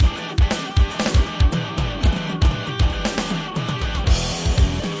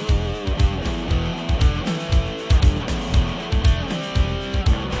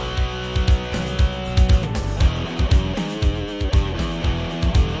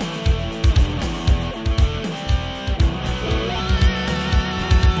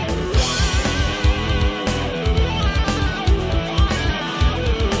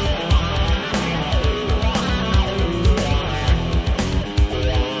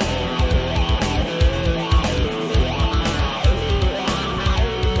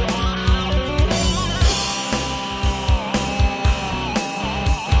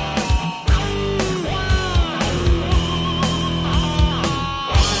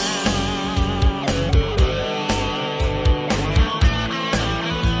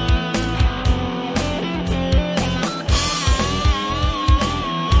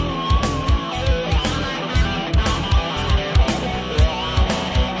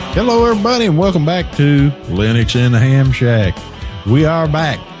Hello, everybody, and welcome back to Linux in the Ham Shack. We are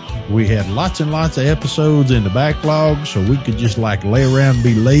back. We had lots and lots of episodes in the backlog, so we could just like lay around and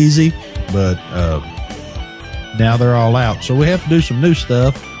be lazy, but now they're all out. So we have to do some new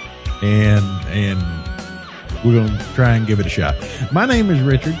stuff, and we're going to try and give it a shot. My name is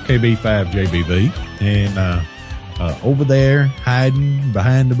Richard, KB5JBV, and over there, hiding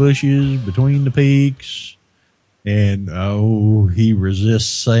behind the bushes, between the peaks, and he resists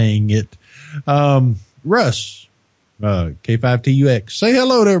saying it. Russ, K5TUX. Say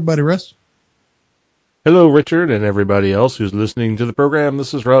hello to everybody, Russ. Hello, Richard, and everybody else who's listening to the program.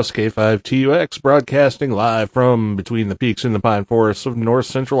 This is Russ, K5TUX, broadcasting live from between the peaks in the pine forests of north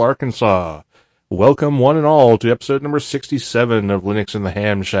central Arkansas. Welcome, one and all, to episode number 67 of Linux in the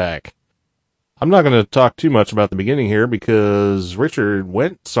Ham Shack. I'm not going to talk too much about the beginning here because Richard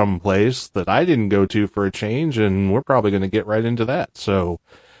went someplace that I didn't go to for a change, and we're probably going to get right into that. So,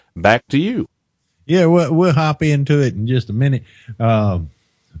 back to you. Yeah, we'll hop into it in just a minute. For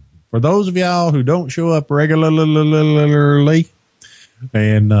those of y'all who don't show up regularly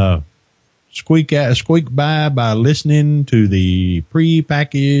and squeak by listening to the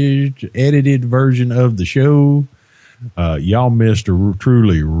pre-packaged, edited version of the show, y'all missed a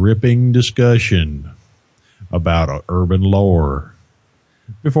truly ripping discussion about urban lore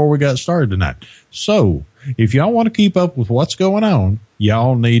before we got started tonight. So, if y'all want to keep up with what's going on,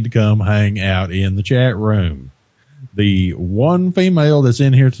 y'all need to come hang out in the chat room. The one female that's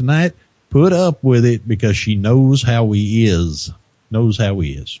in here tonight put up with it because she knows how he is.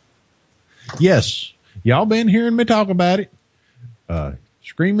 Yes, y'all been hearing me talk about it,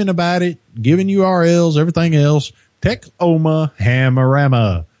 screaming about it, giving URLs, everything else. Texoma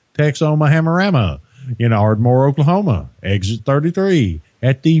Hammerama in Ardmore, Oklahoma, exit 33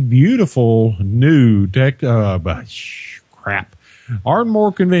 at the beautiful new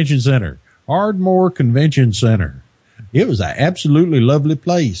Ardmore Convention Center. It was an absolutely lovely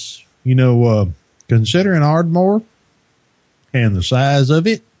place. Considering Ardmore and the size of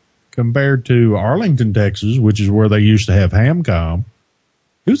it compared to Arlington, Texas, which is where they used to have Hamcom,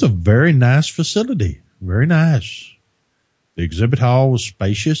 it was a very nice facility. Very nice. The exhibit hall was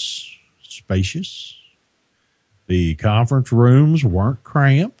spacious. The conference rooms weren't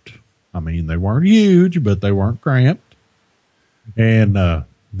cramped. I mean, they weren't huge, but they weren't cramped. And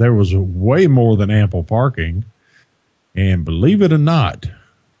there was way more than ample parking. And believe it or not,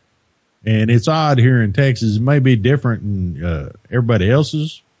 and it's odd here in Texas, it may be different in everybody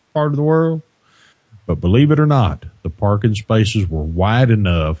else's part of the world, but believe it or not, the parking spaces were wide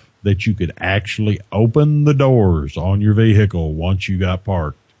enough that you could actually open the doors on your vehicle once you got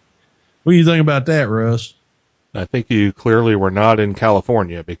parked. What do you think about that, Russ? I think you clearly were not in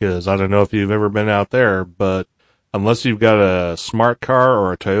California because I don't know if you've ever been out there, but unless you've got a smart car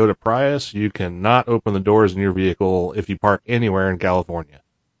or a Toyota Prius, you cannot open the doors in your vehicle if you park anywhere in California.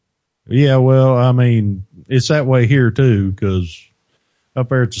 Yeah, well, I mean, it's that way here too, because up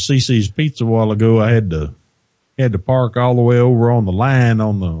there at the CC's Pizza a while ago, I had to park all the way over on the line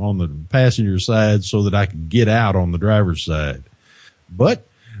on the passenger side so that I could get out on the driver's side. But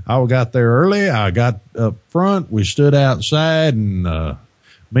I got there early. I got up front. We stood outside, and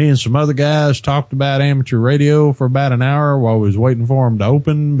me and some other guys talked about amateur radio for about an hour while we was waiting for them to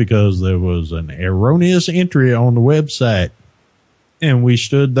open because there was an erroneous entry on the website. And we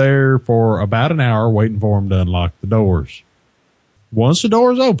stood there for about an hour waiting for them to unlock the doors. Once the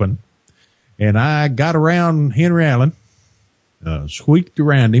doors open, and I got around Henry Allen, squeaked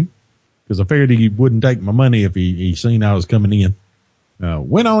around him, because I figured he wouldn't take my money if he seen I was coming in.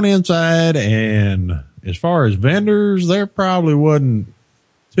 Went on inside, and as far as vendors, there probably wasn't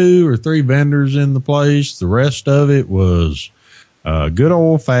 2 or 3 vendors in the place. The rest of it was good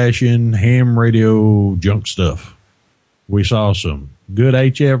old-fashioned ham radio junk stuff. We saw some good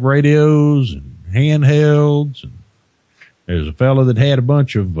HF radios and handhelds, and there's a fellow that had a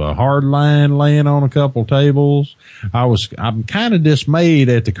bunch of hardline laying on a couple tables. I'm kind of dismayed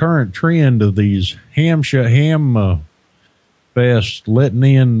at the current trend of these ham fest letting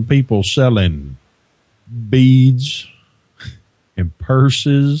in people selling beads and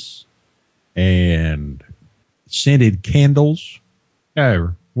purses and scented candles.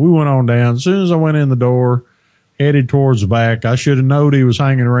 However, we went on down. As soon as I went in the door, headed towards the back, I should have known he was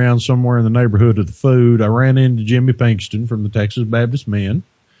hanging around somewhere in the neighborhood of the food. I ran into Jimmy Pinkston from the Texas Baptist Men.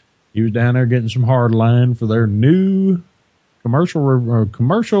 He was down there getting some hardline for their new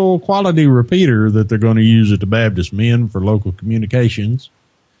commercial quality repeater that they're going to use at the Baptist Men for local communications.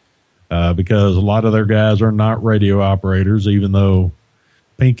 Because a lot of their guys are not radio operators, even though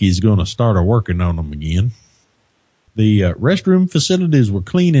Pinky's going to start working on them again. The restroom facilities were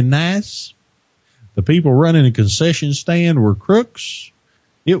clean and nice. The people running the concession stand were crooks.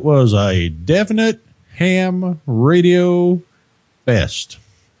 It was a definite ham radio fest.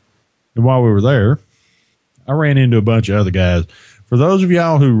 And while we were there, I ran into a bunch of other guys. For those of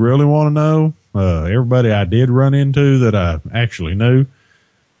y'all who really want to know, everybody I did run into that I actually knew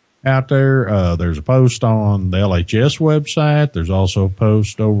out there, there's a post on the LHS website. There's also a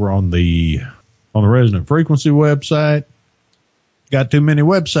post over on the Resonant Frequency website. Got too many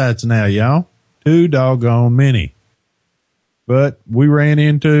websites now, y'all. Too doggone many. But we ran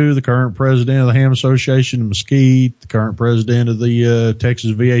into the current president of the Ham Association of Mesquite, the current president of the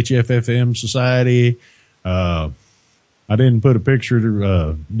Texas VHF-FM Society. I didn't put a picture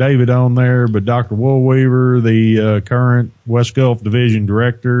of David on there, but Dr. Woolweaver, the current West Gulf Division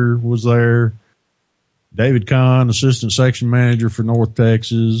Director, was there. David Kahn, Assistant Section Manager for North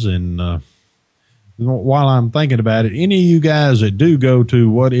Texas. And while I'm thinking about it, any of you guys that do go to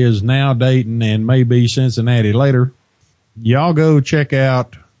what is now Dayton and maybe Cincinnati later, y'all go check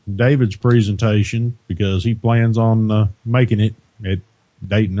out David's presentation because he plans on making it at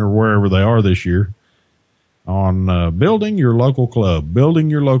Dayton or wherever they are this year on building your local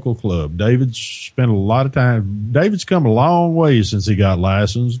club. David's spent a lot of time. David's come a long way since he got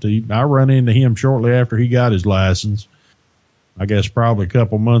licensed. I run into him shortly after he got his license. I guess probably a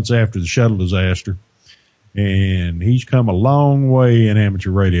couple months after the shuttle disaster. And he's come a long way in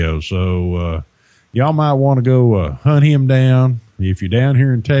amateur radio. So, y'all might want to go hunt him down. If you're down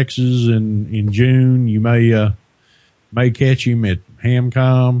here in Texas in June, you may catch him at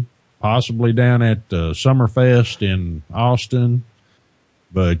Hamcom, possibly down at Summerfest in Austin.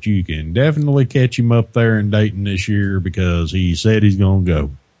 But you can definitely catch him up there in Dayton this year because he said he's going to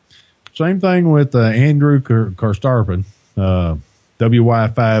go. Same thing with Andrew Karstarpin,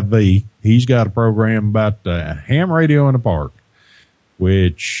 WY5V. He's got a program about ham radio in the park,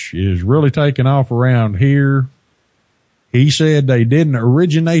 which is really taking off around here. He said they didn't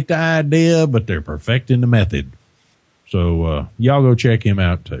originate the idea, but they're perfecting the method. So y'all go check him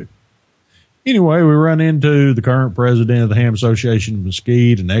out too. Anyway, we run into the current president of the Ham Association of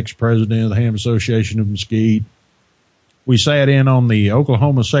Mesquite and ex-president of the Ham Association of Mesquite. We sat in on the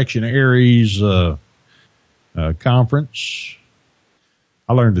Oklahoma Section Aries conference.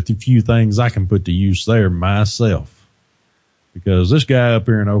 I learned a few things I can put to use there myself. Because this guy up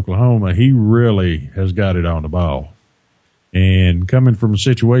here in Oklahoma, he really has got it on the ball. And coming from a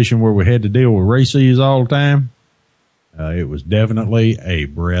situation where we had to deal with races all the time, it was definitely a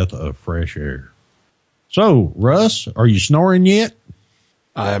breath of fresh air. So, Russ, are you snoring yet?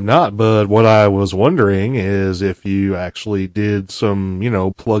 I am not, but what I was wondering is if you actually did some,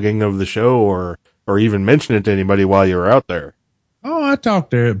 plugging of the show or even mention it to anybody while you were out there. Oh, I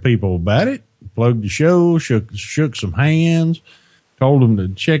talked to people about it. Plugged the show, shook some hands, told them to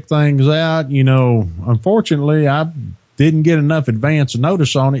check things out. Unfortunately, I didn't get enough advance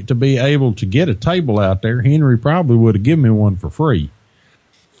notice on it to be able to get a table out there. Henry probably would have given me one for free.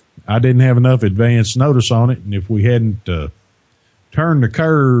 I didn't have enough advance notice on it, and if we hadn't turned the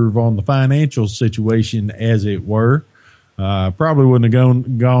curve on the financial situation, as it were, probably wouldn't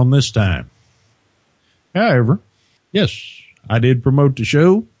have gone this time. However, yes, I did promote the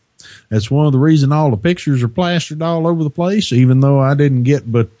show. That's one of the reasons all the pictures are plastered all over the place, even though I didn't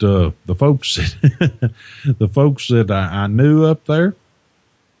get but the folks the folks that I knew up there.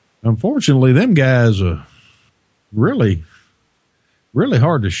 Unfortunately, them guys are really, really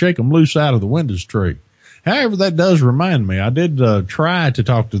hard to shake them loose out of the Windows tree. However, that does remind me, I did try to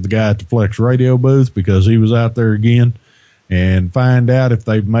talk to the guy at the Flex radio booth because he was out there again and find out if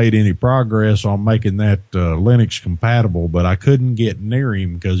they've made any progress on making that Linux compatible, but I couldn't get near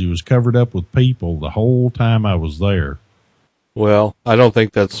him because he was covered up with people the whole time I was there. Well, I don't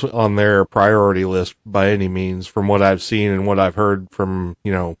think that's on their priority list by any means from what I've seen and what I've heard from,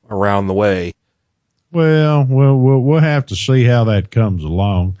 around the way. Well, we'll have to see how that comes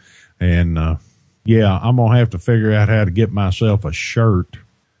along. And, yeah, I'm going to have to figure out how to get myself a shirt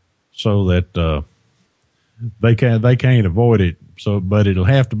so that, they can't avoid it. So, but it'll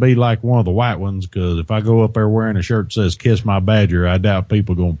have to be like one of the white ones, because if I go up there wearing a shirt that says "Kiss My Badger," I doubt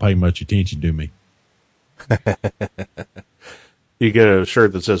people are going to pay much attention to me. You get a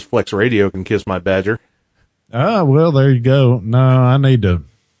shirt that says "Flex Radio can kiss my badger." Well, there you go. No, I need to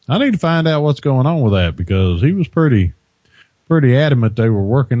find out what's going on with that, because he was pretty adamant they were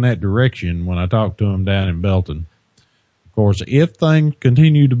working that direction when I talked to him down in Belton. Of course, if things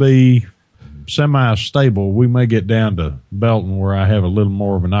continue to be semi-stable, we may get down to Belton where I have a little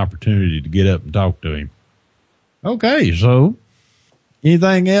more of an opportunity to get up and talk to him. Okay, so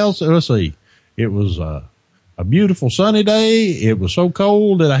anything else? Let's see. It was a beautiful sunny day. It was so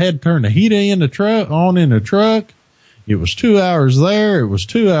cold that I had to turn the heater in the truck. It was 2 hours there. It was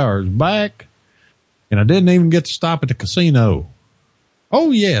 2 hours back. And I didn't even get to stop at the casino.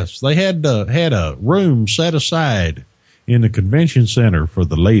 Oh, yes. They had a room set aside in the convention center for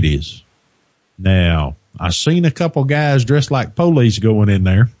the ladies. Now, I seen a couple guys dressed like police going in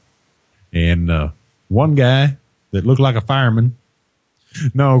there. And one guy that looked like a fireman.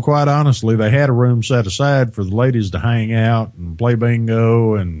 No, quite honestly, they had a room set aside for the ladies to hang out and play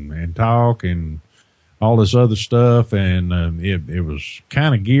bingo and talk and all this other stuff. And it was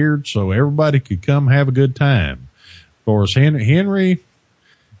kind of geared so everybody could come have a good time. Of course, Henry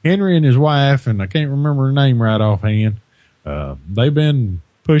and his wife, and I can't remember her name right offhand, they've been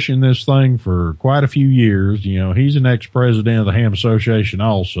pushing this thing for quite a few years. You know, he's an ex-president of the Ham Association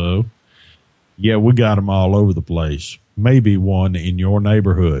also. Yeah, we got them all over the place. Maybe one in your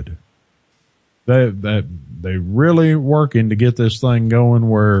neighborhood. They really working to get this thing going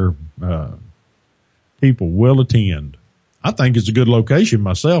where people will attend. I think it's a good location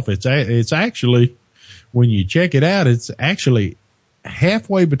myself. It's actually, when you check it out, it's actually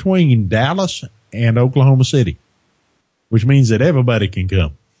halfway between Dallas and Oklahoma City, which means that everybody can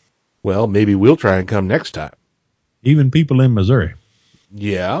come. Well, maybe we'll try and come next time. Even people in Missouri.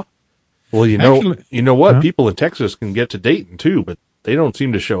 Yeah. Well, you know what? Huh? People in Texas can get to Dayton too, but they don't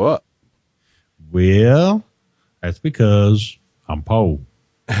seem to show up. Well, that's because I'm po.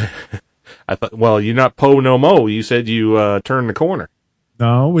 I thought, well, you're not po no mo. You said you turned the corner.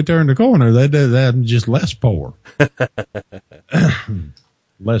 No, we turned the corner. That just less poor.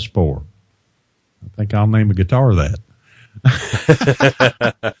 Less poor. I think I'll name a guitar that.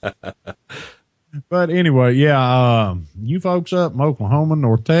 But anyway, yeah, you folks up in Oklahoma,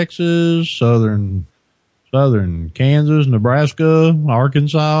 North Texas, southern Kansas, Nebraska,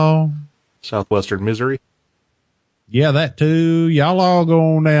 Arkansas, southwestern Missouri. Yeah, that too. Y'all all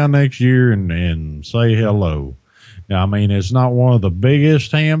go on down next year and say hello. Now, I mean, it's not one of the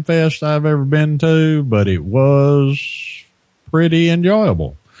biggest ham fests I've ever been to, but it was pretty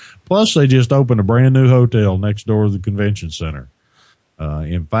enjoyable. Plus, they just opened a brand new hotel next door to the convention center.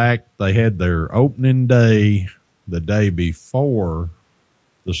 In fact, they had their opening day the day before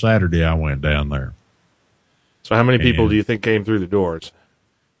the Saturday I went down there. So how many people do you think came through the doors?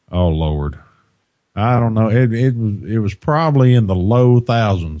 Oh, Lord. I don't know. It was probably in the low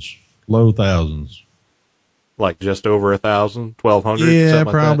thousands. Like just over 1,000, 1,200? Yeah,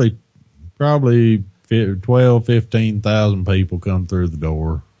 probably 12, 15,000 people come through the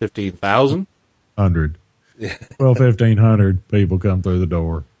door. 15,000? 100. 1,500 people come through the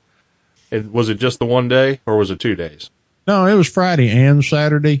door. And was it just the one day or was it 2 days? No, it was Friday and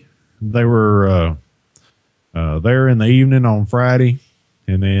Saturday. They were there in the evening on Friday,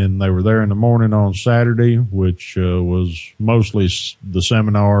 and then they were there in the morning on Saturday, which was mostly the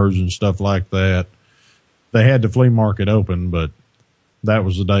seminars and stuff like that. They had the flea market open, but that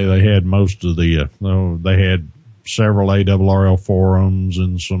was the day they had most of the, they had several ARRL forums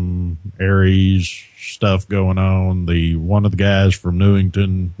and some Aries stuff going on. One of the guys from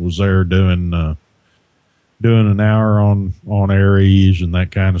Newington was there doing an hour on Aries and that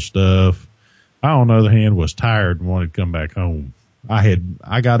kind of stuff. I, on the other hand, was tired and wanted to come back home. I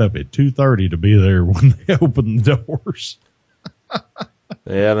got up at 2:30 to be there when they opened the doors.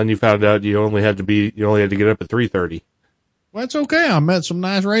 Yeah, then you found out you only had to get up at 3:30. Well, that's okay. I met some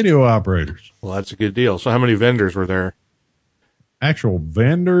nice radio operators. Well, that's a good deal. So how many vendors were there? Actual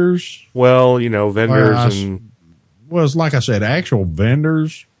vendors? Well, vendors Well, it's like I said, actual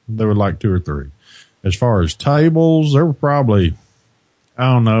vendors, there were like 2 or 3. As far as tables, there were probably,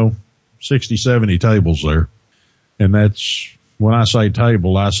 60, 70 tables there. And that's, when I say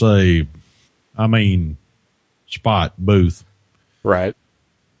table, I mean spot, booth. Right.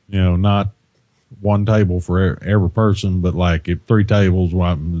 Not one table for every person, but like if 3 tables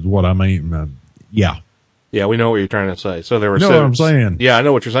is what I mean. Yeah. Yeah, we know what you're trying to say. So there were, what I'm saying? Yeah, I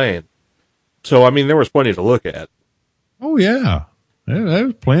know what you're saying. So, I mean, there was plenty to look at. Oh yeah. There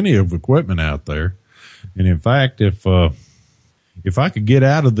was plenty of equipment out there. And in fact, if I could get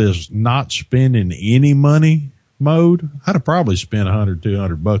out of this not spending any money mode, I'd have probably spent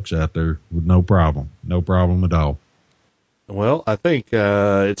 $100-200 out there with no problem at all. Well, I think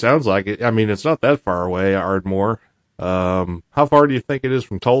it sounds like it. I mean, it's not that far away, Ardmore. How far do you think it is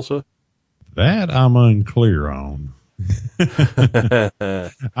from Tulsa? That I'm unclear on.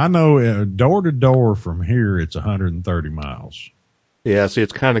 I know door to door from here, it's 130 miles. Yeah, see,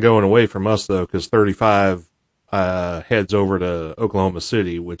 it's kind of going away from us, though, because 35 heads over to Oklahoma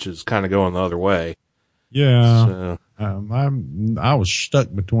City, which is kind of going the other way. Yeah. So. I was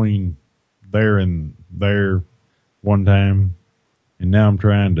stuck between there and there one time, and now I'm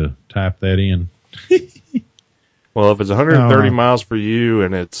trying to type that in. Well, if it's 130 miles for you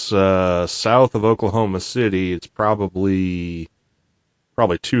and it's south of Oklahoma City, it's probably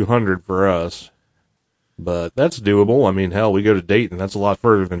 200 for us. But that's doable. I mean, hell, we go to Dayton. That's a lot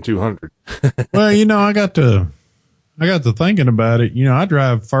further than 200. Well, I got to thinking about it. I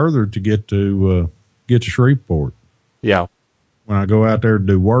drive further to get to Shreveport. Yeah. When I go out there to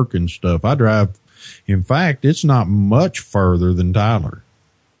do work and stuff, I drive. In fact, it's not much further than Tyler.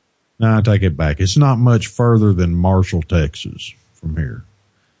 No, I take it back. It's not much further than Marshall, Texas from here.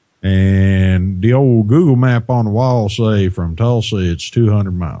 And the old Google map on the wall say from Tulsa, it's 200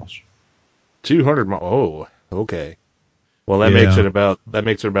 miles. 200 miles. Oh, okay. Well, that makes it about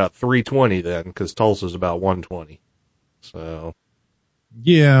 320 then, because Tulsa's about 120. So.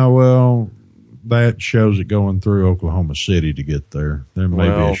 Yeah, well, that shows it going through Oklahoma City to get there. There may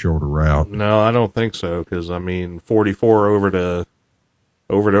be a shorter route. No, I don't think so, because 44 over to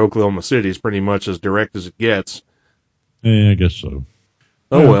Oklahoma City is pretty much as direct as it gets. Yeah, I guess so.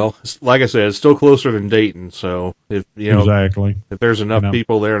 Oh, well, like I said, it's still closer than Dayton. So if exactly, if there's enough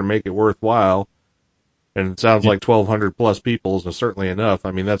people there to make it worthwhile, and it sounds like 1,200 plus people is certainly enough.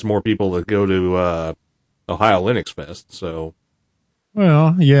 I mean, that's more people that go to Ohio Linux Fest. So,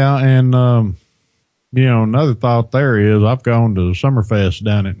 well, yeah, and another thought there is I've gone to Summerfest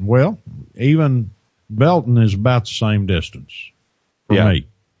down at even Belton is about the same distance for me.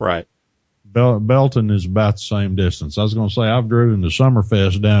 Right. Belton is about the same distance. I was going to say I've driven to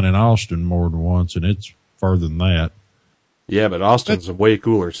Summerfest down in Austin more than once, and it's further than that. Yeah, but Austin's a way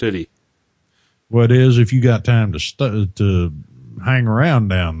cooler city. Well, it is if you got time to hang around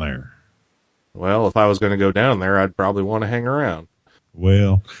down there. Well, if I was going to go down there, I'd probably want to hang around.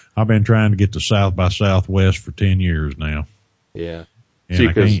 Well, I've been trying to get to South by Southwest for 10 years now. Yeah. And see,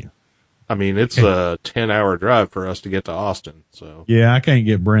 because it's a 10-hour drive for us to get to Austin. So yeah, I can't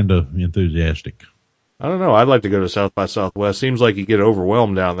get Brenda enthusiastic. I don't know. I'd like to go to South by Southwest. Seems like you get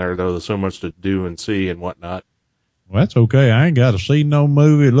overwhelmed down there, though. There's so much to do and see and whatnot. Well, that's okay. I ain't got to see no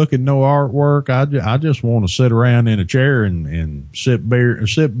movie, look at no artwork. I just want to sit around in a chair and sip beer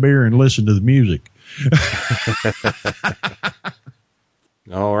and listen to the music.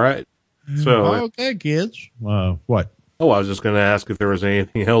 All right. So okay, kids. What? Oh, I was just going to ask if there was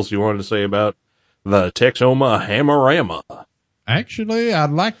anything else you wanted to say about the Texoma Hammerama. Actually, I'd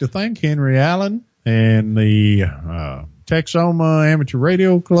like to thank Henry Allen and the Texoma Amateur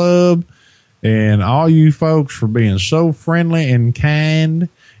Radio Club and all you folks for being so friendly and kind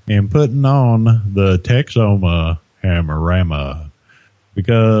and putting on the Texoma Hammerama,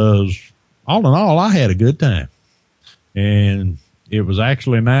 because all in all, I had a good time. And it was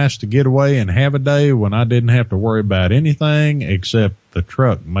actually nice to get away and have a day when I didn't have to worry about anything except the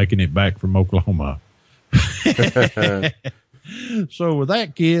truck making it back from Oklahoma. So with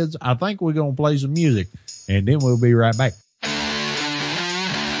that, kids, I think we're going to play some music, and then we'll be right back.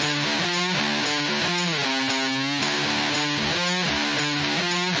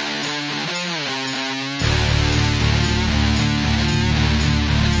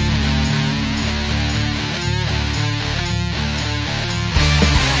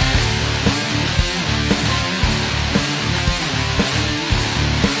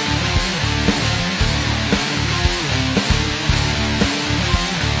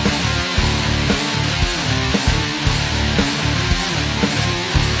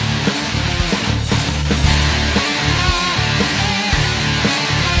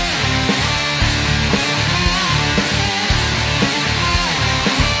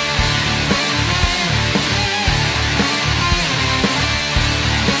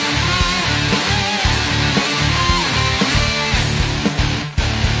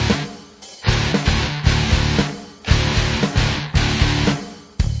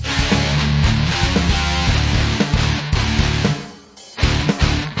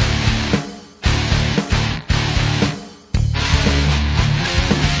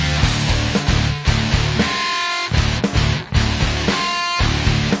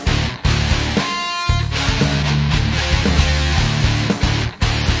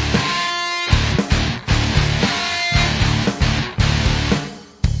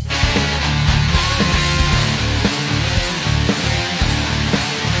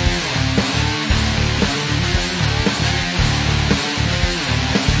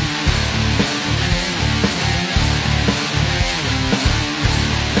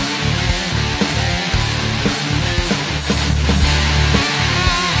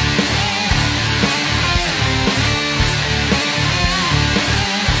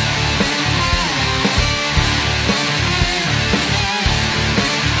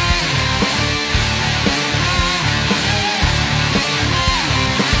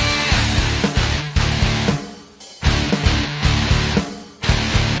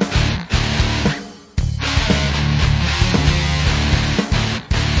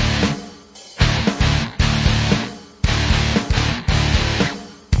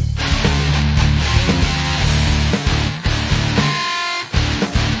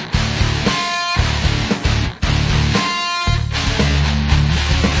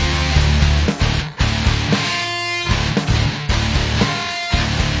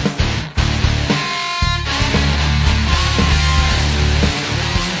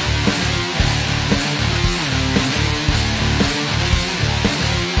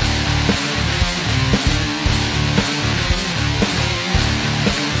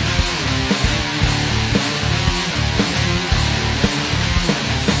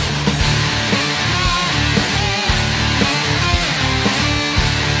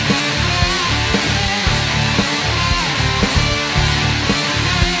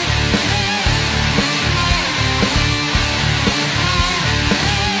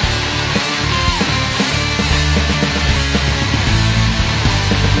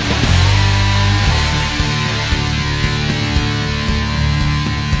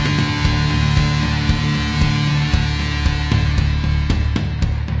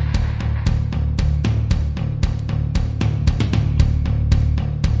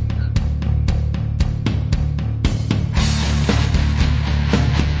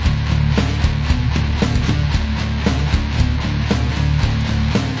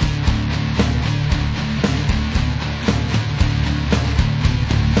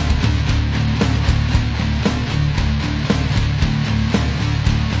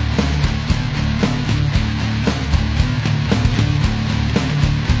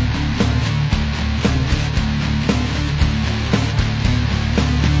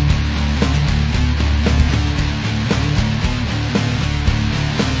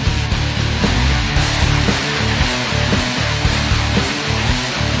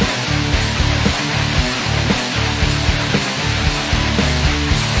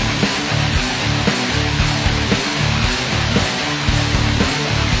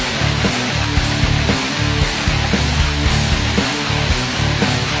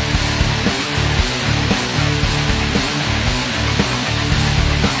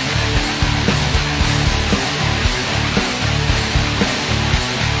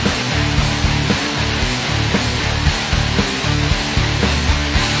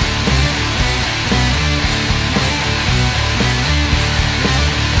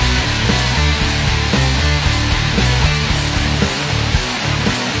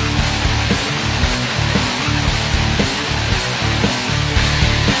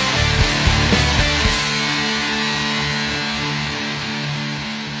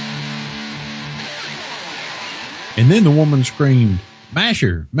 then the woman screamed,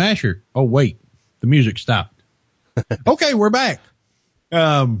 "Masher, Masher." Oh, wait, the music stopped. Okay, we're back.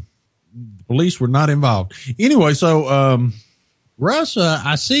 The police were not involved. Anyway, so, Russ,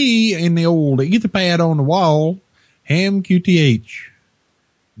 I see in the old Etherpad on the wall, Ham QTH.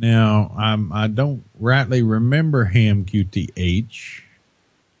 Now, I don't rightly remember Ham QTH,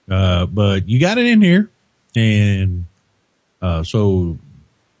 but you got it in here. And, so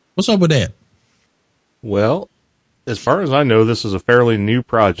what's up with that? Well, as far as I know, this is a fairly new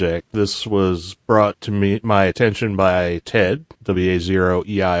project. This was brought to my attention by Ted,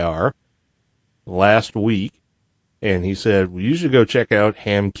 WA0EIR, last week. And he said, well, you should go check out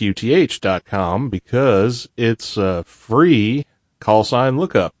hamqth.com because it's a free call sign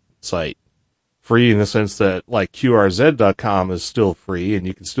lookup site. Free in the sense that, like, QRZ.com is still free and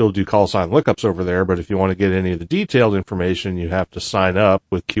you can still do call sign lookups over there, but if you want to get any of the detailed information, you have to sign up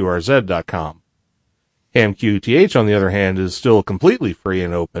with QRZ.com. HamQTH, on the other hand, is still completely free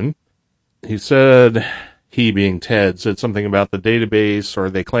and open. He said, he being Ted, said something about the database, or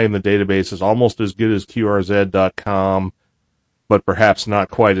they claim the database is almost as good as QRZ.com, but perhaps not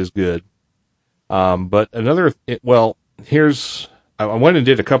quite as good. But another, I went and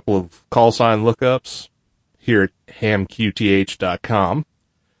did a couple of call sign lookups here at hamqth.com.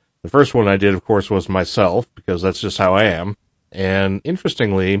 The first one I did, of course, was myself, because that's just how I am. And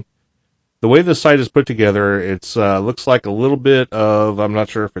interestingly, the way the site is put together, it's looks like a little bit of, I'm not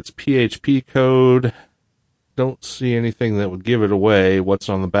sure if it's PHP code. Don't see anything that would give it away, what's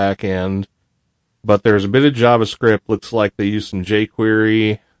on the back end. But there's a bit of JavaScript. Looks like they use some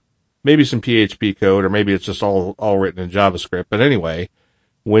jQuery, maybe some PHP code, or maybe it's just all written in JavaScript. But anyway,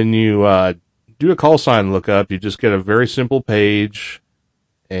 when you do a call sign lookup, you just get a very simple page,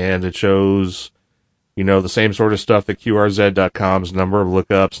 and it shows, you know, the same sort of stuff that QRZ.com's number of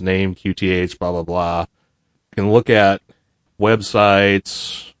lookups, name, QTH, blah, blah, blah. You can look at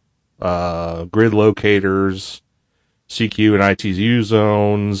websites, grid locators, CQ and ITU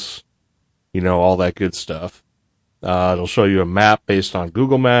zones, you know, all that good stuff. It'll show you a map based on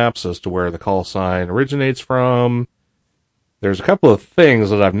Google Maps as to where the call sign originates from. There's a couple of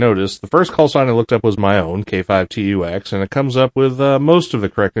things that I've noticed. The first call sign I looked up was my own, K5TUX, and it comes up with most of the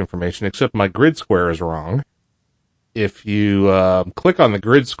correct information, except my grid square is wrong. If you click on the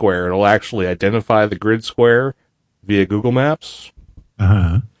grid square, it'll actually identify the grid square via Google Maps.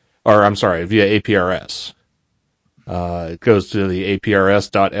 Uh-huh. Or, I'm sorry, via APRS. It goes to the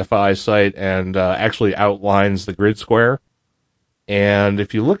aprs.fi site and actually outlines the grid square. And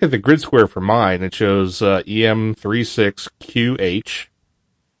if you look at the grid square for mine, it shows EM36QH,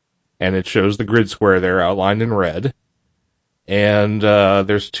 and it shows the grid square there outlined in red. And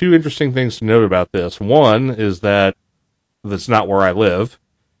there's two interesting things to note about this. One is that that's not where I live,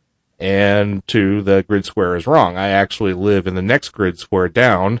 and two, the grid square is wrong. I actually live in the next grid square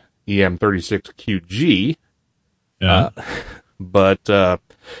down, EM36QG. Yeah.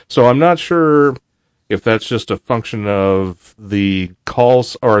 So I'm not sure if that's just a function of the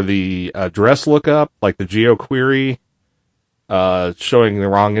calls or the address lookup, like the GeoQuery, showing the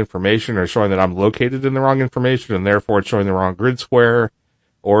wrong information or showing that I'm located in the wrong information and therefore it's showing the wrong grid square,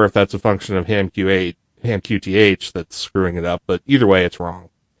 or if that's a function of HamQTH that's screwing it up, but either way it's wrong.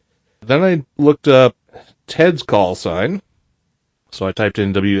 Then I looked up Ted's call sign. So I typed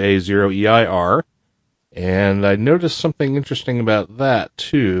in WA0EIR, and I noticed something interesting about that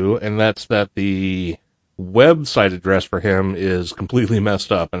too, and that's that the website address for him is completely messed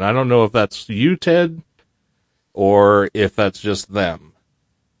up. And I don't know if that's you, Ted, or if that's just them.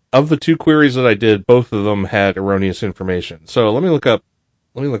 Of the two queries that I did, both of them had erroneous information. So let me look up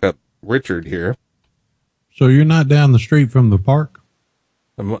Richard here. So you're not down the street from the park?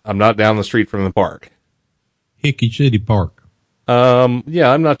 I'm not down the street from the park. Hickey City Park.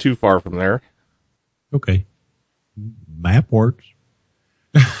 Yeah, I'm not too far from there. Okay. Map works.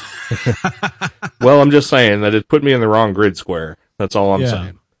 Well, I'm just saying that it put me in the wrong grid square. That's all I'm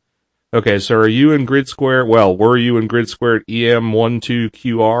saying. Okay, so are you in grid square? Well, were you in grid square at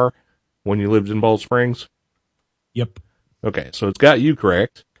EM12QR when you lived in Bald Springs? Yep. Okay, so it's got you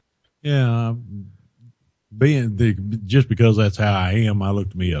correct. Yeah. Just because that's how I am, I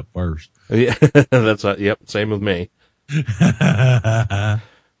looked me up first. Yeah, yep, same with me.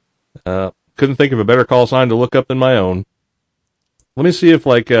 Couldn't think of a better call sign to look up than my own. Let me see if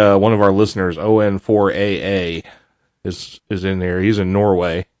one of our listeners, ON4AA, is in there. He's in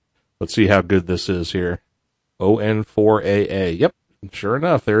Norway. Let's see how good this is here. ON4AA. Yep, sure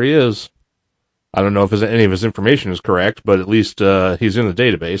enough, there he is. I don't know if any of his information is correct, but at least he's in the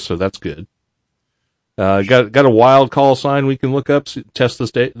database, so that's good. Got a wild call sign we can look up, test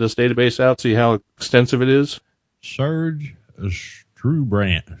this database out, see how extensive it is. Serge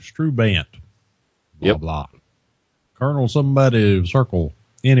Strubant. Blah, Yep. blah. Colonel somebody circle.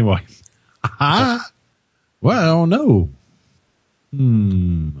 Anyway. Well, no.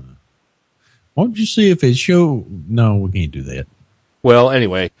 Why don't you see if it show? No, we can't do that. Well,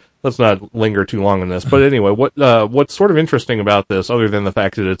 anyway, let's not linger too long on this. But anyway, what's sort of interesting about this, other than the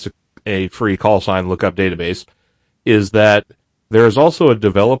fact that it's a free call sign lookup database, is that there is also a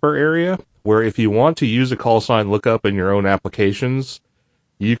developer area where if you want to use a call sign lookup in your own applications,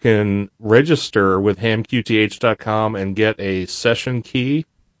 you can register with hamqth.com and get a session key.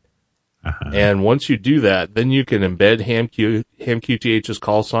 And once you do that, then you can embed HamQTH's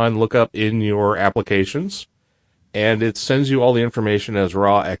call sign lookup in your applications, and it sends you all the information as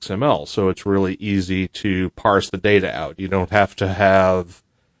raw XML. So it's really easy to parse the data out. You don't have to have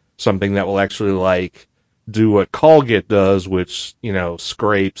something that will actually like do what CallGet does, which,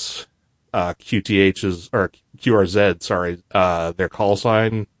 scrapes QTH's or QRZ, their call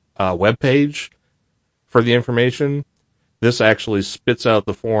sign web page for the information. This actually spits out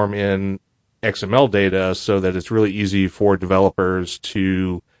the form in XML data so that it's really easy for developers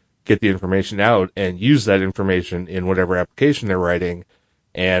to get the information out and use that information in whatever application they're writing.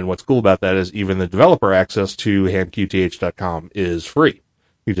 And what's cool about that is even the developer access to hamqth.com is free.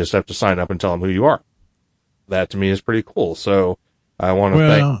 You just have to sign up and tell them who you are. That to me is pretty cool. So I want to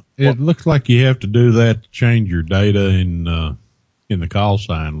thank. It looks like you have to do that to change your data in the call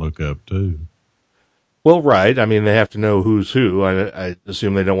sign lookup too. Well, right. I mean, they have to know who's who. I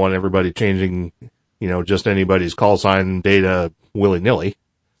assume they don't want everybody changing, just anybody's call sign data willy-nilly.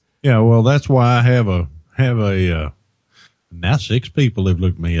 Yeah, well, that's why I have a now 6 people have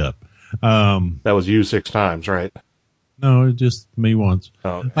looked me up. That was you 6 times, right? No, it's just me once.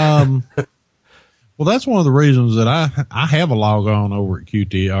 Oh. Well, that's one of the reasons that I have a log on over at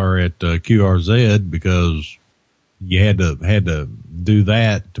QRZ because you had to do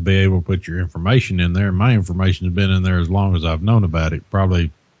that to be able to put your information in there. My information has been in there as long as I've known about it,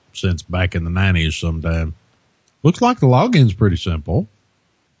 probably since back in the 90s sometime. Looks like the login's pretty simple.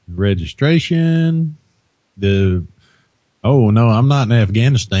 Registration, oh no, I'm not in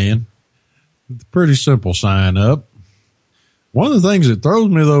Afghanistan. It's pretty simple sign up. One of the things that throws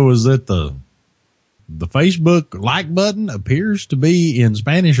me though is that the Facebook like button appears to be in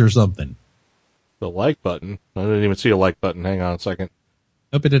Spanish or something. The like button? I didn't even see a like button. Hang on a second.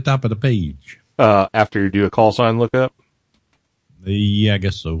 Up at the top of the page. After you do a call sign lookup? Yeah, I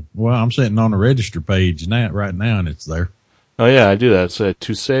guess so. Well, I'm sitting on the register page right now, and it's there. Oh, yeah, I do that. It's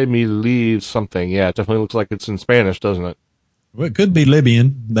tu sé mi leave something. Yeah, it definitely looks like it's in Spanish, doesn't it? Well, it could be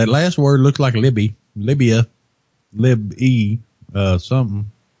Libyan. That last word looks like Libya, Lib-E,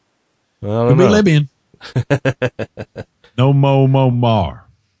 something. Could be Libyan. No more.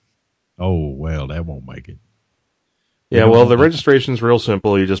 Oh, well, that won't make it. Yeah, well, the registration's real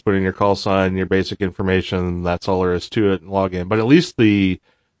simple. You just put in your call sign, your basic information. That's all there is to it, and log in. But at least the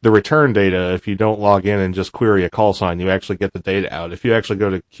return data, if you don't log in and just query a call sign, you actually get the data out. If you actually go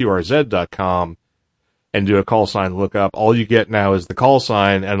to QRZ.com and do a call sign lookup, all you get now is the call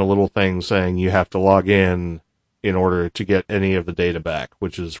sign and a little thing saying you have to log in order to get any of the data back,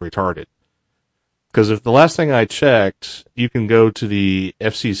 which is retarded. Because if the last thing I checked, you can go to the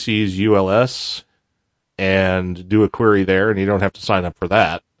FCC's ULS and do a query there, and you don't have to sign up for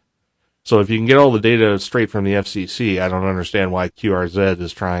that. So if you can get all the data straight from the FCC, I don't understand why QRZ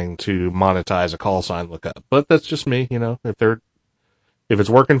is trying to monetize a call sign lookup. But that's just me, if it's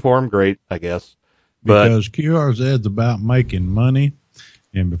working for them, great, I guess. Because QRZ's about making money,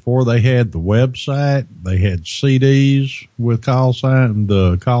 and before they had the website, they had CDs with call sign,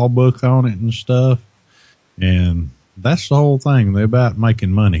 the call book on it and stuff. And that's the whole thing. They're about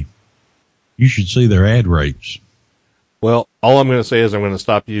making money. You should see their ad rates. Well, all I'm going to say is I'm going to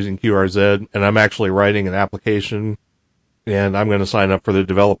stop using QRZ, and I'm actually writing an application, and I'm going to sign up for the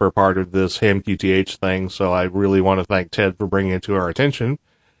developer part of this HamQTH thing. So I really want to thank Ted for bringing it to our attention.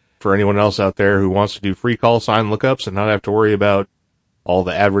 For anyone else out there who wants to do free call sign lookups and not have to worry about all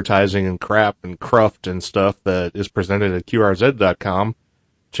the advertising and crap and cruft and stuff that is presented at QRZ.com,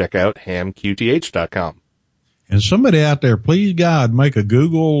 check out hamqth.com. And somebody out there, please God, make a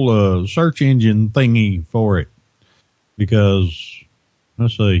Google search engine thingy for it. Because,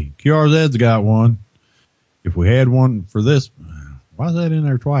 let's see, QRZ's got one. If we had one for this, why is that in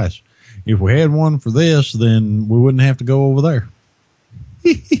there twice? If we had one for this, then we wouldn't have to go over there.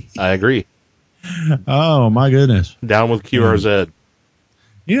 I agree. Oh, my goodness. Down with QRZ.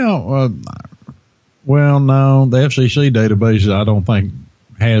 Well, no, the FCC database, I don't think,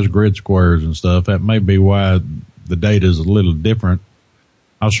 has grid squares and stuff. That may be why the data is a little different.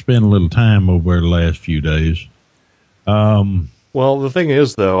 I'll spend a little time over there the last few days. Well, the thing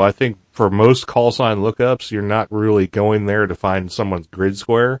is, though, I think for most call sign lookups, you're not really going there to find someone's grid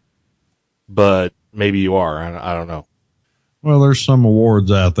square, but maybe you are. I don't know. Well, there's some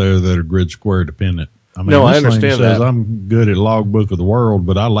awards out there that are grid square dependent. I mean, No, I this thing understand says that. I'm good at Logbook of the World,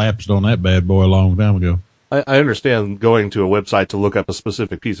 but I lapsed on that bad boy a long time ago. I understand going to a website to look up a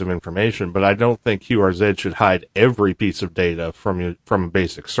specific piece of information, but I don't think QRZ should hide every piece of data from a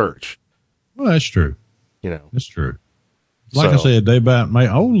basic search. Well, that's true. You know, That's true. Like I said, they about may.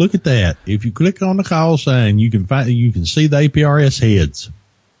 Oh, look at that! If you click on the call sign, you can see the APRS heads.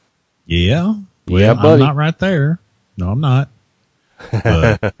 Yeah, well, Yeah, buddy. I'm not right there. No, I'm not.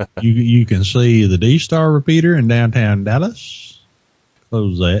 But you can see the D-Star repeater in downtown Dallas.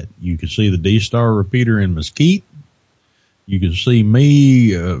 Close that. You can see the D-Star repeater in Mesquite. You can see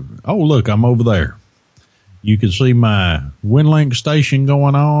me. Oh, look, I'm over there. You can see my WinLink station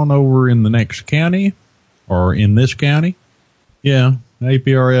going on over in the next county or in this county. Yeah,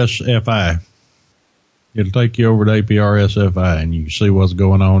 APRS FI. It'll take you over to APRS FI and you can see what's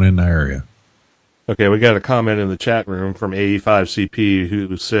going on in the area. Okay, we got a comment in the chat room from AE5CP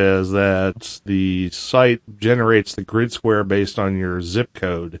who says that the site generates the grid square based on your zip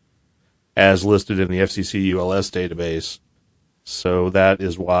code as listed in the FCC ULS database. So that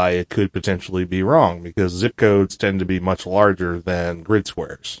is why it could potentially be wrong, because zip codes tend to be much larger than grid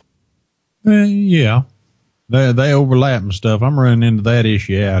squares. Yeah, they overlap and stuff. I'm running into that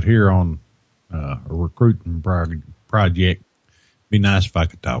issue out here on a recruiting project. Be nice if I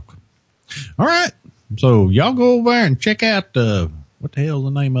could talk. All right. So y'all go over there and check out, what the hell's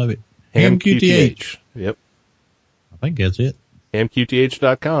the name of it? HamQTH. Yep. I think that's it.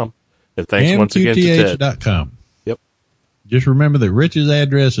 HamQTH.com. And thanks once again to Ted. HamQTH.com. Yep. Just remember that Rich's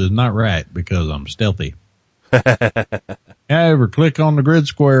address is not right because I'm stealthy. However, click on the grid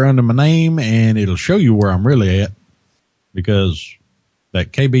square under my name and it'll show you where I'm really at, because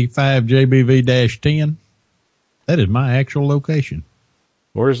that KB5JBV-10, that is my actual location.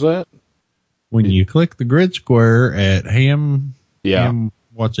 Where's that? When you click the grid square at Ham,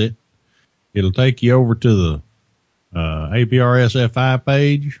 what's it? It'll take you over to the APRS FI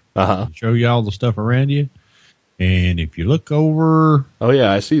page. Show you all the stuff around you. And if you look over, oh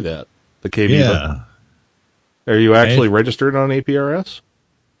yeah, I see that. The KB. Yeah. Are you actually registered on APRS?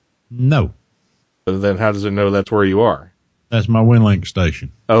 No. But then how does it know that's where you are? That's my WinLink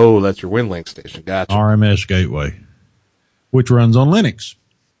station. Oh, that's your WinLink station. Gotcha. RMS Gateway, which runs on Linux.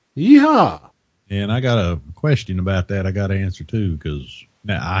 Yeah. And I got a question about that I got to answer too, because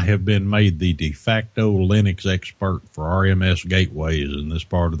now I have been made the de facto Linux expert for RMS gateways in this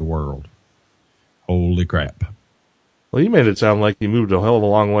part of the world. Holy crap. Well, you made it sound like you moved a hell of a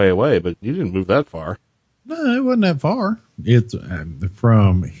long way away, but you didn't move that far. No, it wasn't that far. It's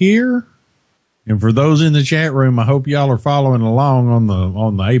from here. And for those in the chat room, I hope y'all are following along on the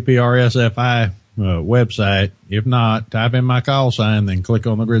APRSFI website. If not, type in my call sign, then click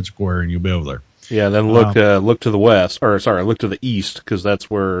on the grid square and you'll be over there. Yeah, then look to the west, look to the east, because that's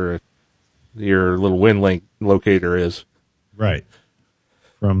where your little WinLink locator is. Right.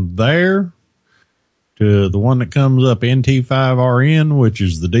 From there to the one that comes up NT5RN, which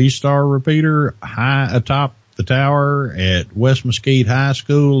is the D-Star repeater high atop the tower at West Mesquite High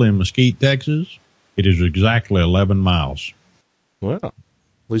School in Mesquite, Texas. It is exactly 11 miles. Well, at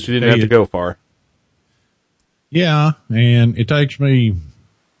least you didn't have to go far. Yeah, and it doesn't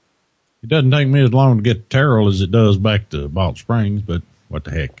take me as long to get to Terrell as it does back to Balch Springs, but what the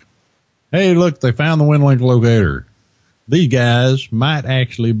heck. Hey, look, they found the WinLink locator. These guys might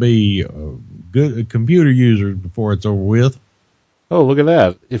actually be good computer users before it's over with. Oh, look at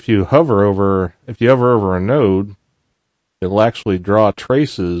that. If you hover over a node, it'll actually draw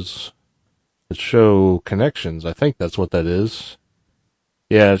traces that show connections. I think that's what that is.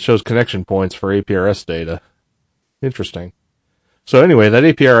 Yeah, it shows connection points for APRS data. Interesting. So anyway, that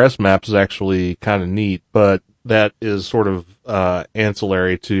APRS map is actually kind of neat, but that is sort of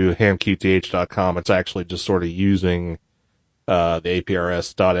ancillary to hamqth.com. It's actually just sort of using the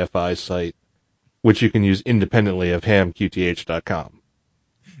APRS.fi site, which you can use independently of hamqth.com.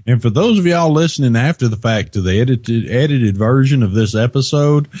 And for those of y'all listening after the fact to the edited version of this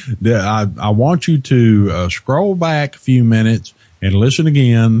episode, I want you to scroll back a few minutes and listen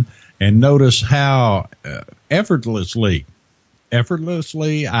again and notice how effortlessly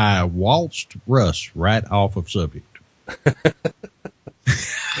I waltzed Russ right off of subject.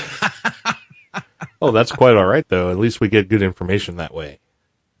 Oh, that's quite all right, though. At least we get good information that way.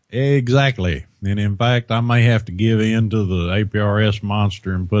 Exactly. And in fact, I may have to give in to the APRS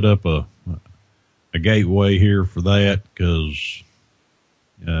monster and put up a gateway here for that, because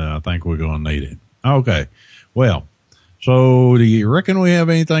I think we're going to need it. Okay. Well, So do you reckon we have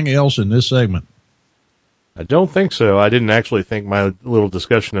anything else in this segment? I don't think so. I didn't actually think my little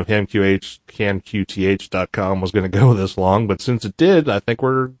discussion of CanQTH.com was going to go this long, but since it did, I think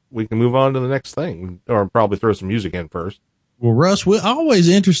we can move on to the next thing, or probably throw some music in first. Well, Russ, we're always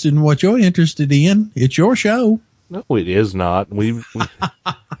interested in what you're interested in. It's your show. No, it is not.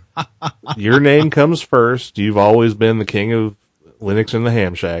 Your name comes first. You've always been the king of Linux in the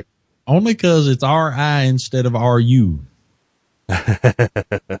Ham Shack. Only because it's RI instead of RU.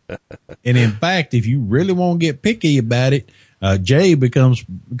 And in fact, if you really want to get picky about it, J becomes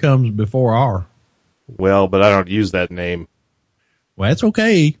before R. Well, but I don't use that name. Well, that's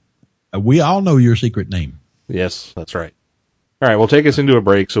okay. We all know your secret name. Yes, that's right. All right, well, take us into a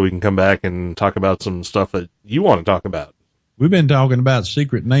break so we can come back and talk about some stuff that you want to talk about. We've been talking about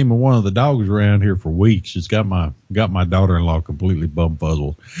secret name of one of the dogs around here for weeks. It's got my daughter-in-law completely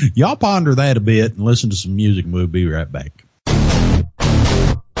bumfuzzled. Y'all ponder that a bit and listen to some music, and we'll be right back.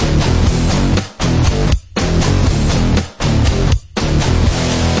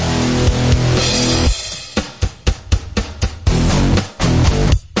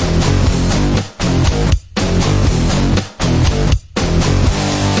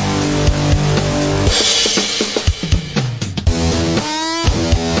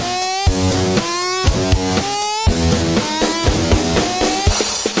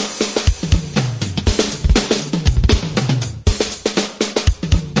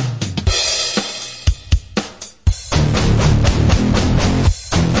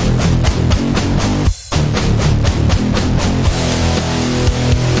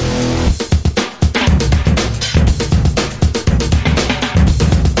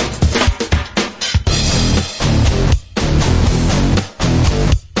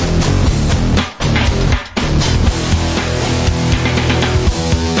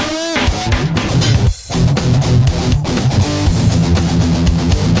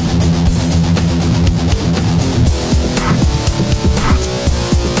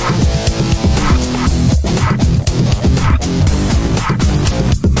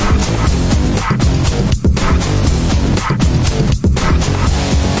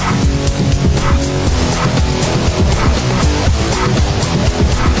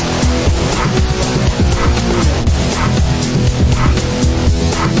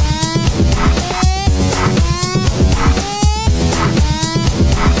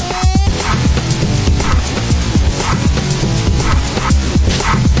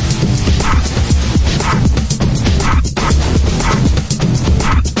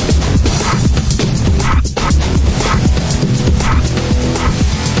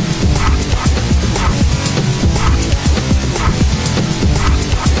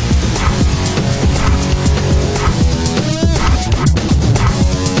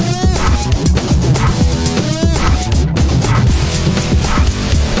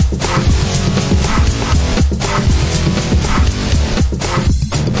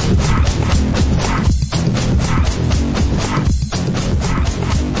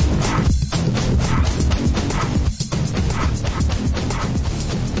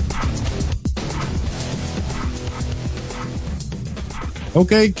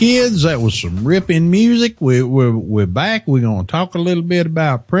 Okay, kids, that was some ripping music. We're back. We're going to talk a little bit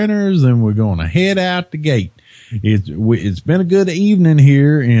about printers, and we're going to head out the gate. It's been a good evening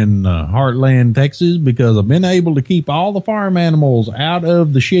here in Heartland, Texas, because I've been able to keep all the farm animals out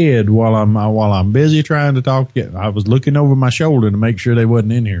of the shed while I'm busy trying to talk. I was looking over my shoulder to make sure they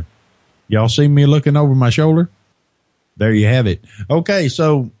wasn't in here. Y'all see me looking over my shoulder? There you have it. Okay,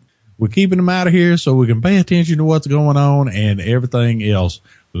 so we're keeping them out of here so we can pay attention to what's going on and everything else.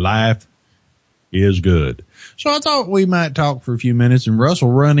 Life is good. So I thought we might talk for a few minutes, and Russ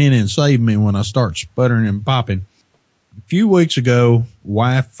will run in and save me when I start sputtering and popping. A few weeks ago,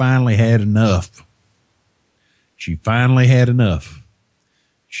 wife finally had enough. She finally had enough.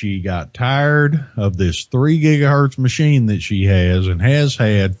 She got tired of this 3 gigahertz machine that she has and has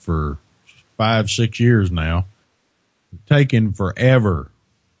had for 5-6 years now, taking forever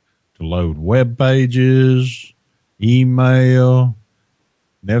to load web pages, email,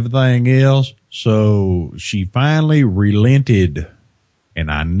 and everything else. So she finally relented, and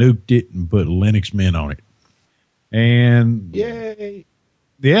I nuked it and put Linux Mint on it. And yay!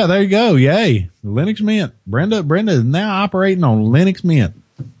 Yeah, there you go. Yay. Linux Mint. Brenda is now operating on Linux Mint.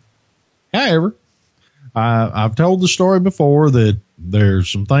 However, I've told the story before that there's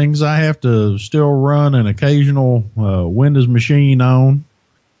some things I have to still run an occasional Windows machine on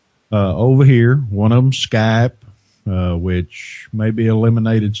over here. One of them Skype, which may be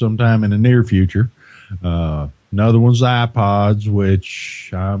eliminated sometime in the near future. Another one's iPods,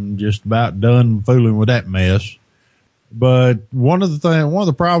 which I'm just about done fooling with that mess. But one of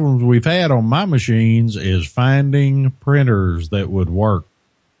the problems we've had on my machines is finding printers that would work.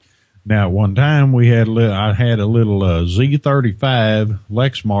 Now, at one time I had a little Z35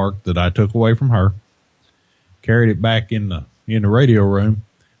 Lexmark that I took away from her, carried it back in the radio room,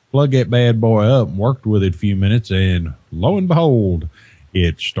 plugged that bad boy up, and worked with it a few minutes, and lo and behold,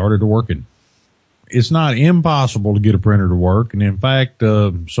 it started working. It's not impossible to get a printer to work, and in fact,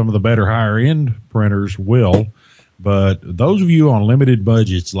 some of the better higher-end printers will. But those of you on limited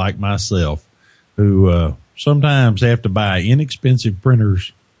budgets like myself, who sometimes have to buy inexpensive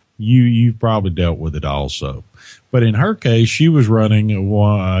printers, you've probably dealt with it also. But in her case, she was running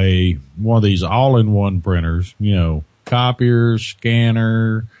one of these all-in-one printers, copier,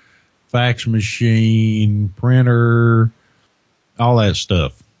 scanner, fax machine, printer, all that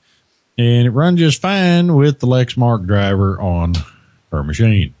stuff. And it run just fine with the Lexmark driver on her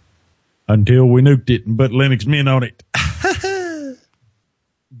machine until we nuked it and put Linux Mint on it.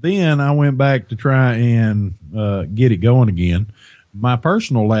 Then I went back to try and get it going again. My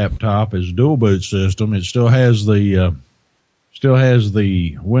personal laptop is a dual boot system. It still has the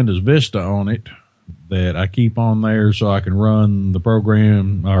Windows Vista on it that I keep on there so I can run the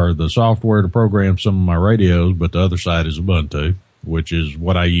program or the software to program some of my radios, but the other side is Ubuntu, which is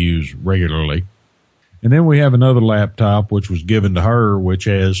what I use regularly. And then we have another laptop which was given to her, which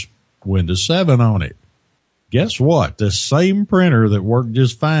has Windows 7 on it. Guess what? The same printer that worked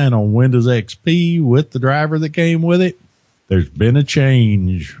just fine on Windows XP with the driver that came with it, there's been a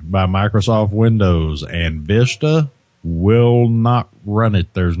change by Microsoft Windows, and Vista will not run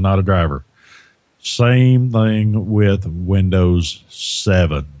it. There's not a driver. Same thing with Windows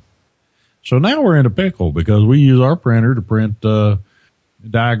 7. So now we're in a pickle because we use our printer to print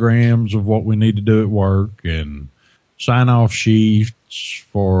diagrams of what we need to do at work and sign off sheets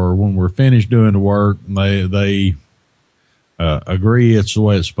for when we're finished doing the work. They agree it's the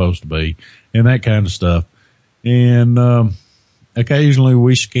way it's supposed to be and that kind of stuff. And occasionally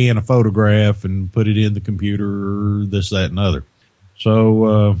we scan a photograph and put it in the computer, this, that, and other.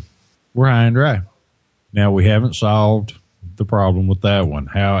 So we're high and dry. Now, we haven't solved the problem with that one.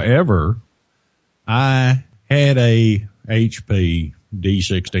 However, I had a HP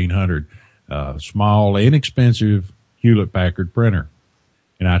D1600, small, inexpensive Hewlett-Packard printer.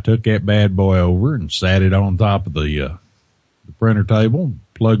 And I took that bad boy over and sat it on top of the printer table,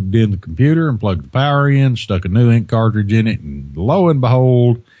 plugged in the computer and plugged the power in, stuck a new ink cartridge in it, and lo and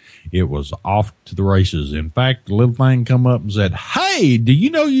behold, it was off to the races. In fact, the little thing come up and said, "Hey, do you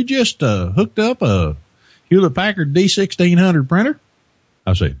know you just hooked up a Hewlett-Packard D1600 printer?"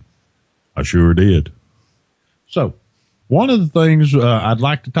 I said, "I sure did." So one of the things I'd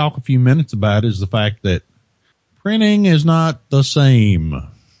like to talk a few minutes about is the fact that printing is not the same.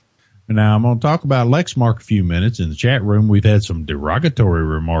 Now, I'm going to talk about Lexmark a few minutes. In the chat room, we've had some derogatory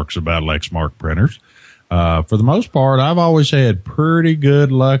remarks about Lexmark printers. For the most part, I've always had pretty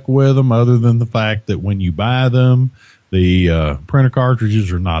good luck with them, other than the fact that when you buy them, the printer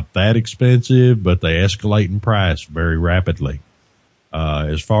cartridges are not that expensive, but they escalate in price very rapidly.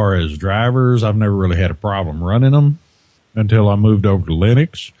 As far as drivers, I've never really had a problem running them until I moved over to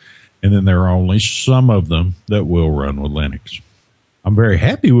Linux, and then there are only some of them that will run with Linux. I'm very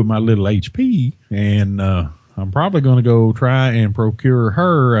happy with my little HP, and I'm probably going to go try and procure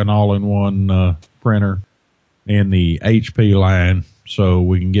her an all-in-one printer in the HP line so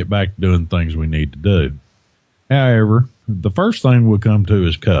we can get back to doing things we need to do. However, the first thing we'll come to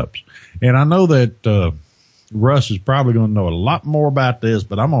is cups. And I know that Russ is probably going to know a lot more about this,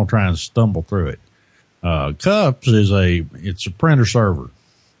 but I'm going to try and stumble through it. Cups is it's a printer server.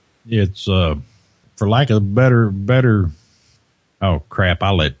 It's, for lack of better, oh crap,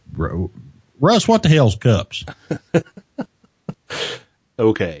 I'll let Russ, what the hell's cups?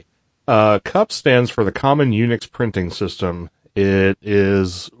 Okay. CUP stands for the Common Unix Printing System. It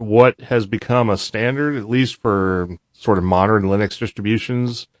is what has become a standard, at least for sort of modern Linux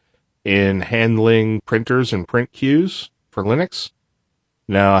distributions, in handling printers and print queues for Linux.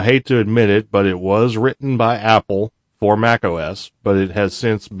 Now, I hate to admit it, but it was written by Apple for macOS, but it has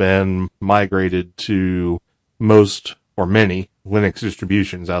since been migrated to most or many Linux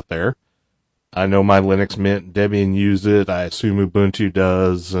distributions out there. I know my Linux Mint, Debian use it. I assume Ubuntu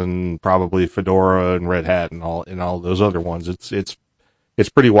does, and probably Fedora and Red Hat and all those other ones. It's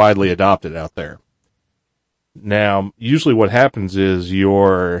pretty widely adopted out there. Now, usually what happens is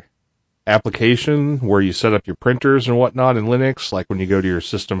your application where you set up your printers and whatnot in Linux, like when you go to your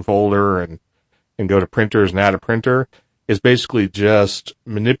system folder and go to printers and add a printer, is basically just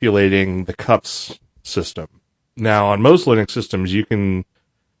manipulating the CUPS system. Now, on most Linux systems, you can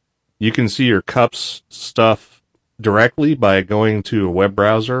see your CUPS stuff directly by going to a web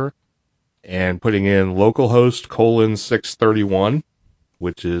browser and putting in localhost :631,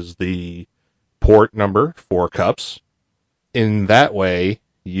 which is the port number for Cups. In that way,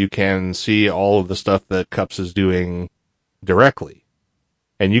 you can see all of the stuff that Cups is doing directly.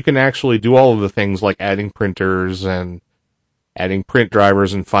 And you can actually do all of the things like adding printers and adding print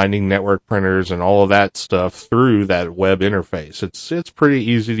drivers and finding network printers and all of that stuff through that web interface. It's pretty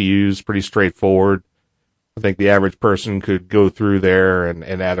easy to use, pretty straightforward. I think the average person could go through there and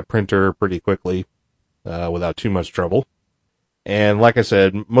add a printer pretty quickly, without too much trouble. And like I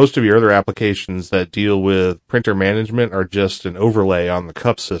said, most of your other applications that deal with printer management are just an overlay on the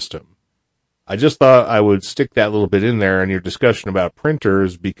Cup system. I just thought I would stick that little bit in there in your discussion about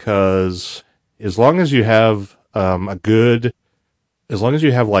printers, because as long as you have as long as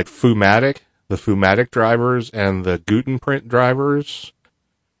you have like the Fumatic drivers and the Gutenprint drivers,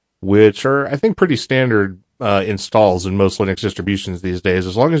 which are, I think, pretty standard installs in most Linux distributions these days,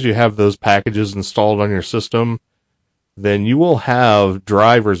 as long as you have those packages installed on your system, then you will have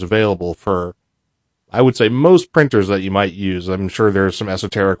drivers available for, I would say, most printers that you might use. I'm sure there are some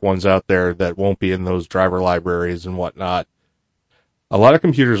esoteric ones out there that won't be in those driver libraries and whatnot. A lot of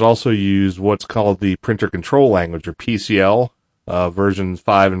computers also use what's called the Printer Control Language, or PCL, version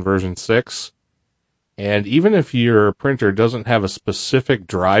 5 and version 6. And even if your printer doesn't have a specific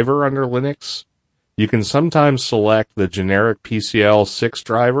driver under Linux, you can sometimes select the generic PCL 6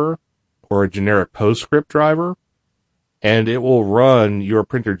 driver or a generic PostScript driver, and it will run your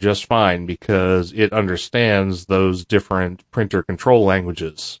printer just fine because it understands those different printer control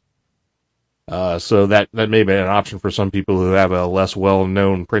languages. So that may be an option for some people who have a less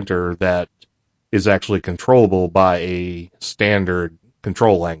well-known printer that is actually controllable by a standard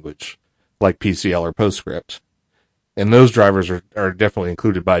control language like PCL or PostScript. And those drivers are definitely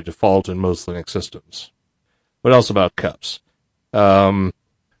included by default in most Linux systems. What else about Cups?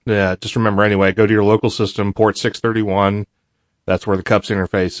 Just remember anyway, go to your local system, port 631. That's where the Cups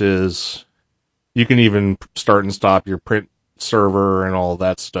interface is. You can even start and stop your print server and all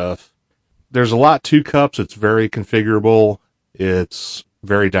that stuff. There's a lot to Cups. It's very configurable. It's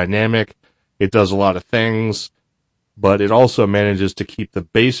very dynamic. It does a lot of things, but it also manages to keep the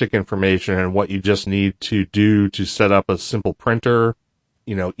basic information and what you just need to do to set up a simple printer,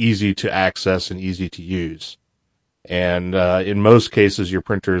 easy to access and easy to use. And in most cases, your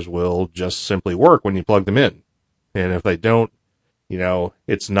printers will just simply work when you plug them in. And if they don't,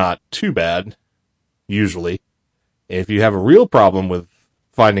 it's not too bad, usually. If you have a real problem with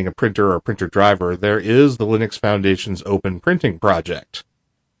finding a printer or printer driver, there is the Linux Foundation's Open Printing Project.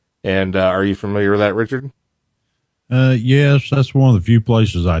 And are you familiar with that, Richard? Yes, that's one of the few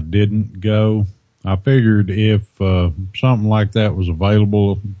places I didn't go. I figured if something like that was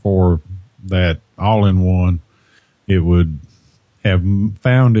available for that all-in-one, it would have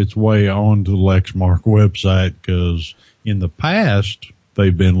found its way onto the Lexmark website, because in the past,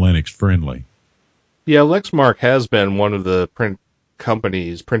 they've been Linux friendly. Yeah, Lexmark has been one of the printer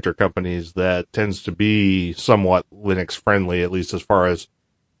companies that tends to be somewhat Linux friendly, at least as far as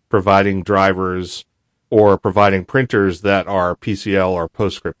providing drivers or providing printers that are PCL or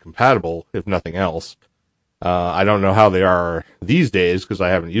PostScript compatible, if nothing else. I don't know how they are these days because I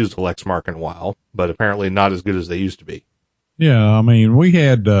haven't used a Lexmark in a while, but apparently not as good as they used to be. Yeah, I mean, we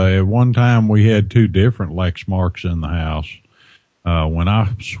had, at one time, we had 2 different Lexmarks in the house. When I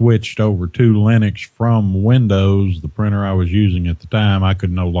switched over to Linux from Windows, the printer I was using at the time, I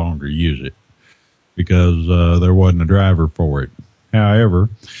could no longer use it because there wasn't a driver for it. However,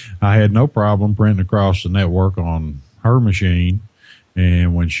 I had no problem printing across the network on her machine.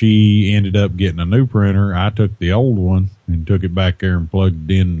 And when she ended up getting a new printer, I took the old one and took it back there and plugged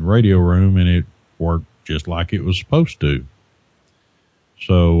it in the radio room, and it worked just like it was supposed to.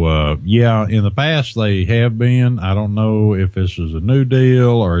 So, yeah, in the past they have been. I don't know if this is a new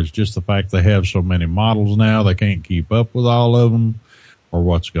deal or it's just the fact they have so many models now they can't keep up with all of them, or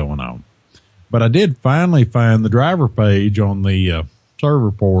what's going on. But I did finally find the driver page on the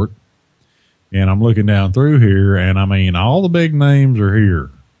server port, and I'm looking down through here, and I mean, all the big names are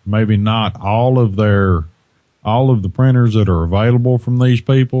here. Maybe not all of the printers that are available from these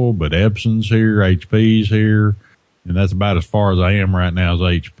people, but Epson's here, HP's here, and that's about as far as I am right now as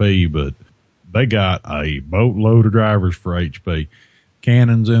HP, but they got a boatload of drivers for HP.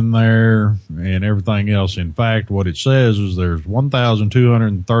 Canon's in there and everything else. In fact, what it says is there's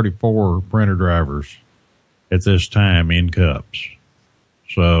 1,234 printer drivers at this time in Cups.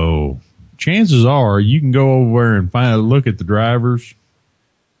 So chances are you can go over there and look at the drivers.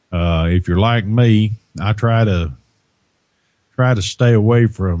 If you're like me, I try to stay away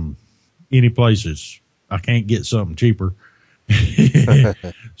from any places I can't get something cheaper.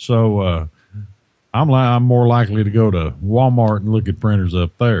 So, I'm more likely to go to Walmart and look at printers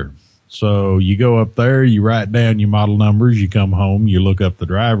up there. So you go up there, you write down your model numbers, you come home, you look up the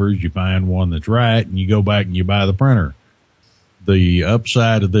drivers, you find one that's right, and you go back and you buy the printer. The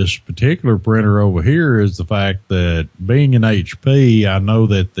upside of this particular printer over here is the fact that being an HP, I know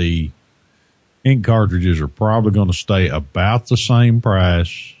that the ink cartridges are probably going to stay about the same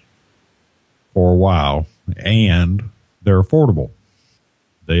price for a while, and they're affordable.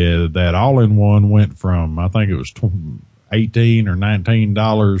 That all-in-one went from, I think it was $18 or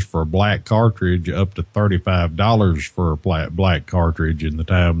 $19 for a black cartridge up to $35 for a black cartridge in the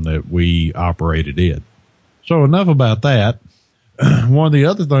time that we operated it. So enough about that. One of the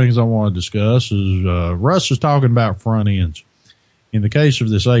other things I want to discuss is Russ is talking about front ends. In the case of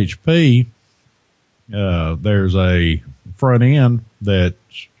this HP, there's a front end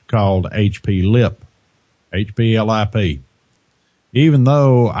that's called HP LIP, HPLIP. Even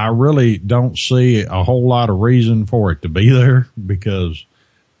though I really don't see a whole lot of reason for it to be there, because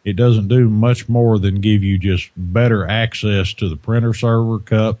it doesn't do much more than give you just better access to the printer server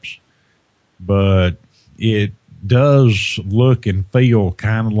cups, but it does look and feel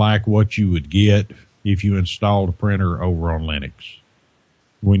kind of like what you would get if you installed a printer over on Linux.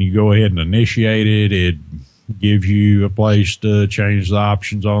 When you go ahead and initiate it, it gives you a place to change the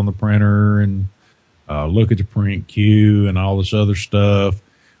options on the printer and look at the print queue and all this other stuff,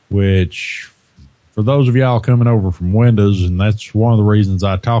 which for those of y'all coming over from Windows, and that's one of the reasons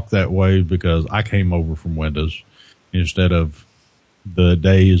I talk that way, because I came over from Windows instead of the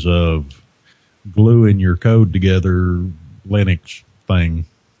days of gluing your code together Linux thing.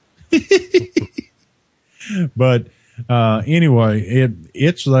 But anyway,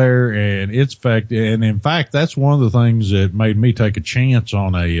 it's there, and it's and in fact, that's one of the things that made me take a chance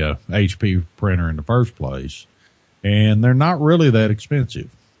on a HP printer in the first place. And they're not really that expensive.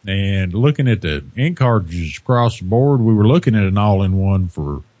 And looking at the ink cartridges across the board, we were looking at an all-in-one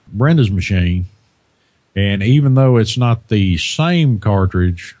for Brenda's machine. And even though it's not the same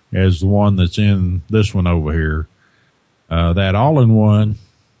cartridge as the one that's in this one over here, that all-in-one,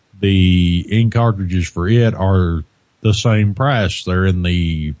 the ink cartridges for it are the same price. They're in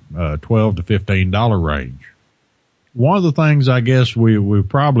the $12 to $15 range. One of the things I guess we're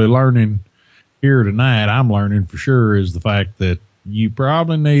probably learning here tonight, I'm learning for sure, is the fact that you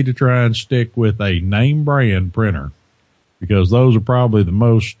probably need to try and stick with a name brand printer, because those are probably the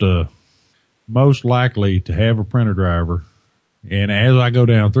most likely to have a printer driver. And as I go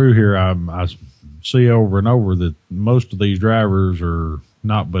down through here, I see over and over that most of these drivers are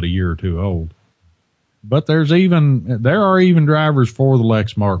not but a year or two old. But there are even drivers for the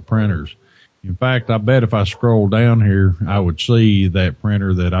Lexmark printers. In fact, I bet if I scroll down here, I would see that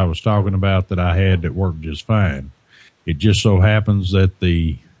printer that I was talking about that I had that worked just fine. It just so happens that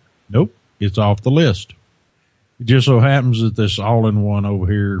nope, it's off the list. It just so happens that this all-in-one over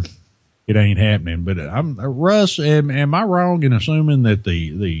here, it ain't happening. But Russ, am I wrong in assuming that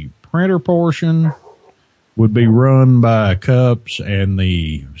the printer portion would be run by cups and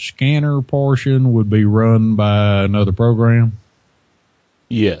the scanner portion would be run by another program?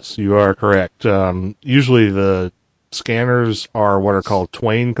 Yes, you are correct. Usually the scanners are what are called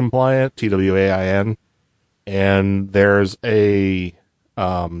Twain compliant, TWAIN, and there's a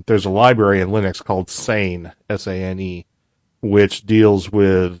library in Linux called SANE, SANE, which deals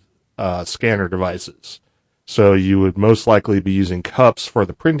with scanner devices. So you would most likely be using cups for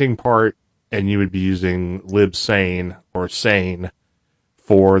the printing part, and you would be using libsane or sane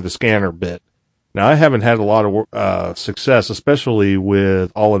for the scanner bit. Now, I haven't had a lot of success, especially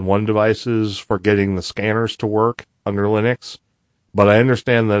with all-in-one devices, for getting the scanners to work under Linux, but I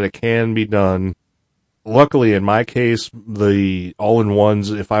understand that it can be done. Luckily, in my case, the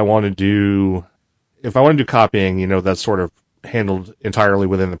all-in-ones, if I want to do copying, that's sort of handled entirely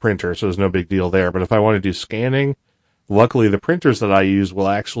within the printer, so there's no big deal there. But if I want to do scanning, luckily the printers that I use will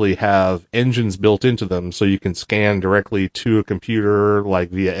actually have engines built into them, so you can scan directly to a computer, like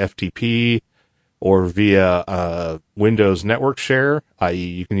via FTP, or via Windows Network Share, i.e.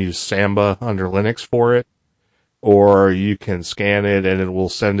 you can use Samba under Linux for it, or you can scan it and it will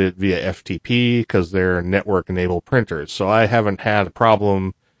send it via FTP because they're network-enabled printers. So I haven't had a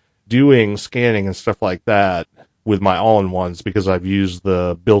problem doing scanning and stuff like that with my all-in-ones because I've used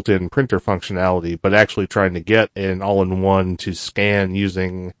the built-in printer functionality, but actually trying to get an all-in-one to scan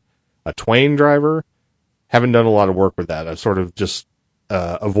using a Twain driver, haven't done a lot of work with that. I've sort of just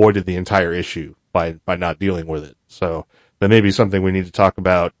avoided the entire issue by not dealing with it. So that may be something we need to talk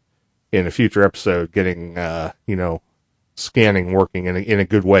about in a future episode, getting, scanning working in a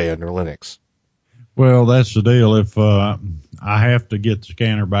good way under Linux. Well, that's the deal. If I have to get the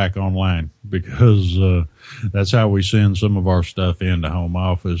scanner back online because that's how we send some of our stuff into home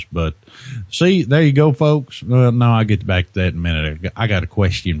office. But see, there you go, folks. No, I'll get back to that in a minute. I got a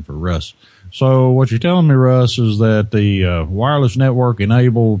question for Russ. So what you're telling me, Russ, is that the wireless network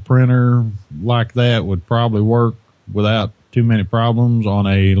enabled printer like that would probably work without too many problems on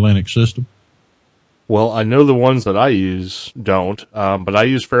a Linux system? Well, I know the ones that I use don't, but I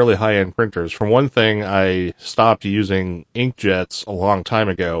use fairly high-end printers. For one thing, I stopped using inkjets a long time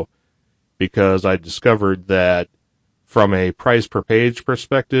ago because I discovered that from a price per page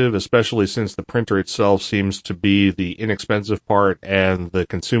perspective, especially since the printer itself seems to be the inexpensive part and the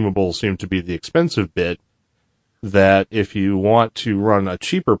consumables seem to be the expensive bit, that if you want to run a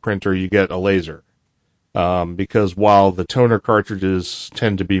cheaper printer, you get a laser. Because while the toner cartridges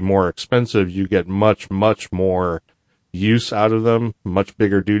tend to be more expensive, you get much, much more use out of them, much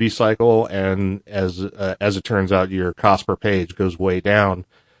bigger duty cycle, and as it turns out, your cost per page goes way down.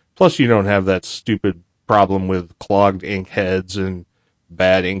 Plus, you don't have that stupid problem with clogged ink heads and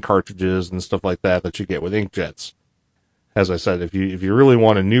bad ink cartridges and stuff like that you get with inkjets. As I said, if you really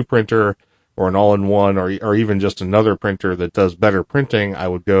want a new printer or an all-in-one or even just another printer that does better printing, I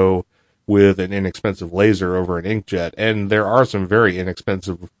would go with an inexpensive laser over an inkjet. And there are some very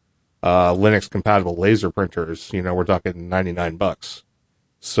inexpensive Linux compatible laser printers. You know, we're talking $99.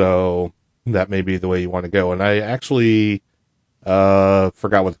 So that may be the way you want to go. And I actually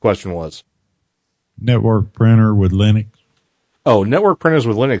forgot what the question was. Network printer with Linux. Oh, network printers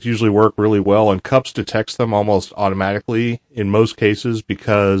with Linux usually work really well, and Cups detects them almost automatically in most cases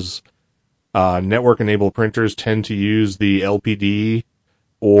because network-enabled printers tend to use the LPD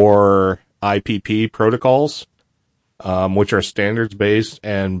or IPP protocols, which are standards-based,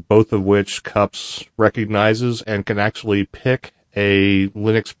 and both of which Cups recognizes and can actually pick a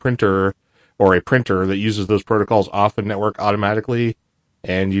Linux printer or a printer that uses those protocols off the network automatically,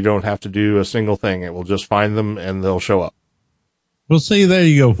 and you don't have to do a single thing. It will just find them and they'll show up. Well, see, there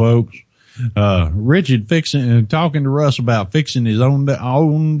you go, folks. Richard talking to Russ about fixing his own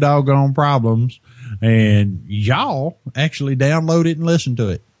doggone problems, and y'all actually download it and listen to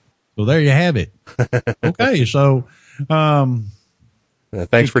it. So there you have it. Okay, so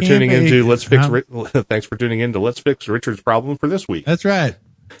thanks for tuning in to Thanks for tuning in to Let's Fix Richard's problem for this week. That's right.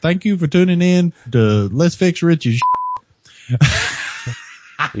 Thank you for tuning in to Let's Fix Richard's.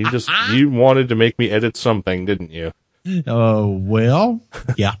 You wanted to make me edit something, didn't you? Well,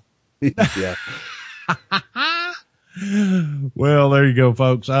 yeah. Yeah. Well, there you go,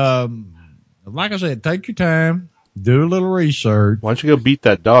 folks. Like I said, take your time, do a little research. Why don't you go beat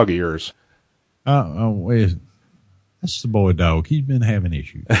that dog of yours? Wait. That's the boy dog. He's been having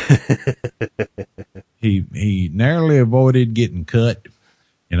issues. He narrowly avoided getting cut,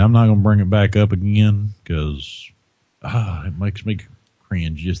 and I'm not going to bring it back up again because it makes me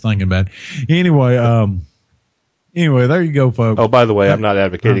cringe just thinking about it. Anyway, there you go, folks. Oh, by the way, I'm not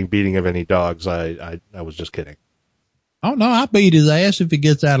advocating beating of any dogs. I was just kidding. Oh, no, I beat his ass if he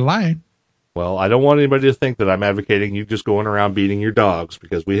gets out of line. Well, I don't want anybody to think that I'm advocating you just going around beating your dogs,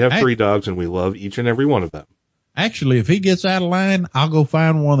 because we have 3 dogs and we love each and every one of them. Actually, if he gets out of line, I'll go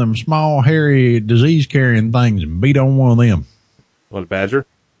find one of them small, hairy, disease-carrying things and beat on one of them. What, a badger?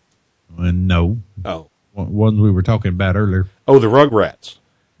 No. Oh. Ones we were talking about earlier. Oh, the Rugrats.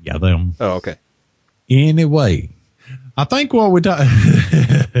 Yeah, them. Oh, okay. Anyway, I think what we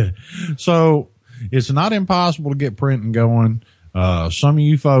so it's not impossible to get printing going. Some of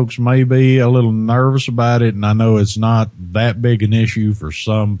you folks may be a little nervous about it, and I know it's not that big an issue for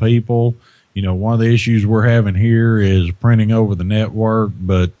some people. You know, one of the issues we're having here is printing over the network,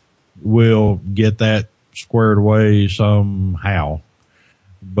 but we'll get that squared away somehow.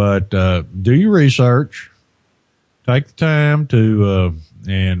 But do your research. Take the time to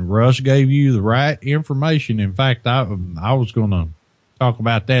and Russ gave you the right information. In fact, I was going to talk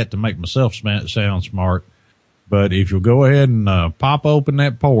about that to make myself sound smart. But if you'll go ahead and pop open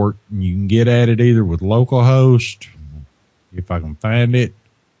that port, you can get at it either with localhost, if I can find it.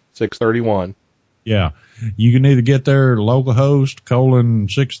 631. Yeah. You can either get there localhost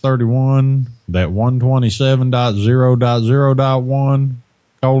 :631, that 127.0.0.1.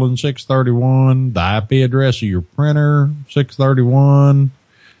 :631, the IP address of your printer, 631,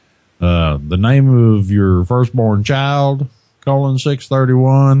 the name of your firstborn child,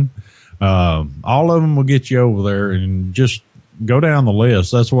 :631. All of them will get you over there, and just go down the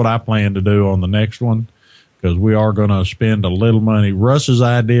list. That's what I plan to do on the next one, because we are going to spend a little money. Russ's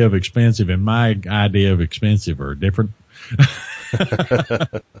idea of expensive and my idea of expensive are different.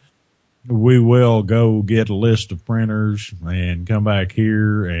 we will go get a list of printers and come back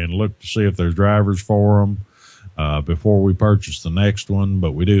here and look to see if there's drivers for them before we purchase the next one.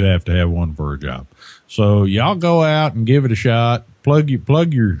 But we do have to have one for a job. So y'all go out and give it a shot. Plug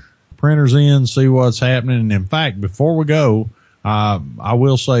your printers in, see what's happening. And in fact, before we go, I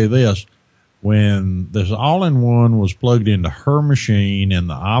will say this. When this all-in-one was plugged into her machine in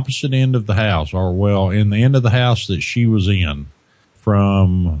the opposite end of the house, or well, in the end of the house that she was in,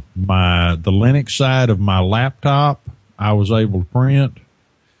 from the Linux side of my laptop, I was able to print.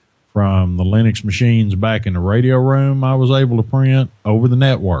 From the Linux machines back in the radio room, I was able to print over the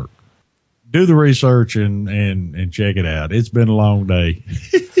network. Do the research and check it out. It's been a long day.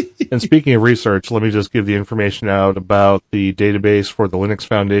 And speaking of research, let me just give the information out about the database for the Linux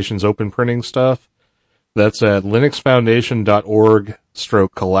Foundation's open printing stuff. That's at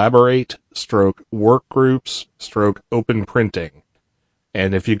linuxfoundation.org/collaborate/workgroups/open printing.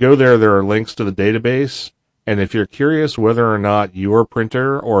 And if you go there, there are links to the database. And if you're curious whether or not your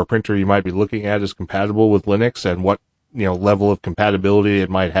printer or a printer you might be looking at is compatible with Linux and what, level of compatibility it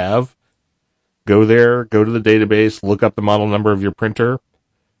might have, go there, go to the database, look up the model number of your printer.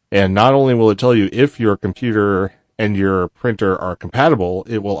 And not only will it tell you if your computer and your printer are compatible,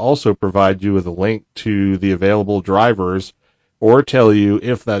 it will also provide you with a link to the available drivers or tell you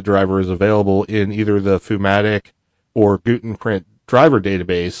if that driver is available in either the Fumatic or Gutenprint driver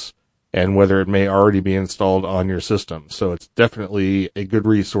database and whether it may already be installed on your system. So it's definitely a good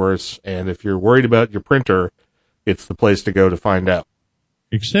resource. And if you're worried about your printer, it's the place to go to find out.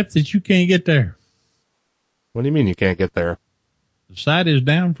 Except that you can't get there. What do you mean you can't get there? The site is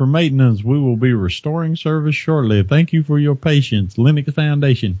down for maintenance. We will be restoring service shortly. Thank you for your patience. Linux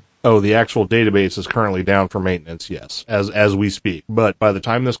Foundation. Oh, the actual database is currently down for maintenance, yes, as we speak. But by the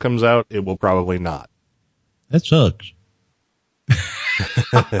time this comes out, it will probably not. That sucks.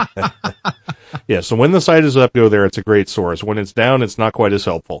 Yeah, so when the site is up, go there. It's a great source. When it's down, it's not quite as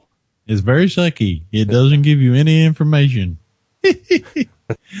helpful. It's very sucky. It doesn't give you any information.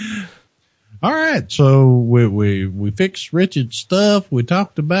 All right, so we fixed Richard's stuff. We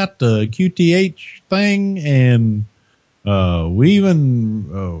talked about the QTH thing, and we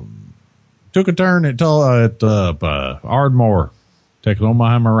even took a turn at Ardmore,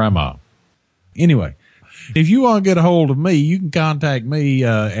 Teclomahama. Anyway, if you want to get a hold of me, you can contact me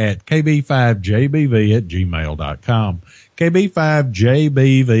at kb5jbv@gmail.com,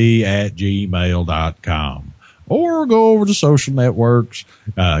 kb5jbv@gmail.com. Or go over to social networks.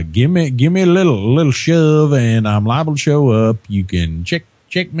 Give me a little shove, and I'm liable to show up. You can check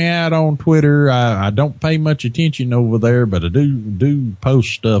me out on Twitter. I don't pay much attention over there, but I do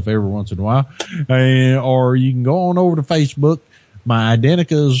post stuff every once in a while. Or you can go on over to Facebook. My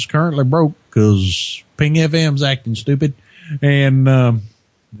Identica is currently broke because Ping FM's acting stupid, and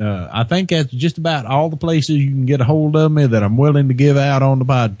I think that's just about all the places you can get a hold of me that I'm willing to give out on the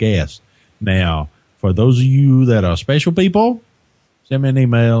podcast. Now, for those of you that are special people, send me an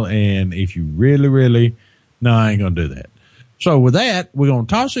email, and if you really, no, I ain't going to do that. So with that, we're going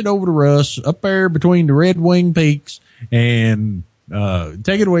to toss it over to Russ up there between the Red Wing Peaks, and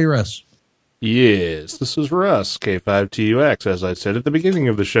take it away, Russ. Yes, this is Russ, K5TUX. As I said at the beginning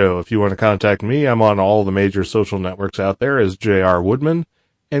of the show, if you want to contact me, I'm on all the major social networks out there as J.R. Woodman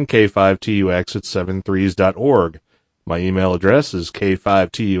and K5TUX@73s.org. My email address is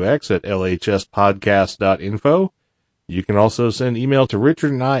k5tux@lhspodcast.info. You can also send email to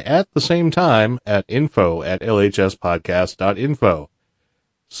Richard and I at the same time at info@lhspodcast.info.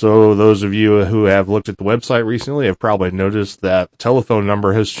 So those of you who have looked at the website recently have probably noticed that the telephone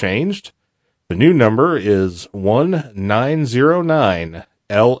number has changed. The new number is 1909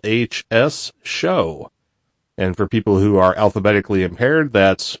 LHS show. And for people who are alphabetically impaired,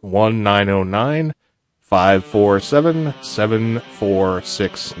 that's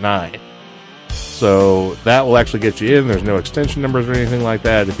 1909-547-7469. So that will actually get you in. There's no extension numbers or anything like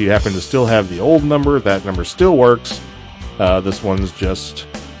that. If you happen to still have the old number, that number still works. This one's just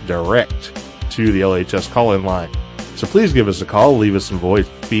direct to the LHS call-in line. So please give us a call, leave us some voice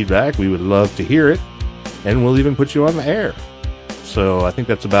feedback. We would love to hear it, and we'll even put you on the air. So I think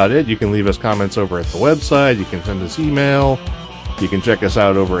that's about it. You can leave us comments over at the website. You can send us email. You can check us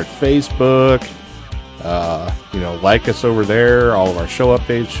out over at Facebook. Like us over there. All of our show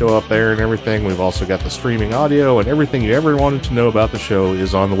updates show up there and everything. We've also got the streaming audio, and everything you ever wanted to know about the show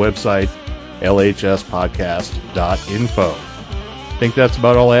is on the website, lhspodcast.info. I think that's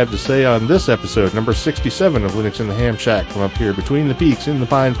about all I have to say on this episode, number 67 of Linux in the Ham Shack, from up here between the peaks in the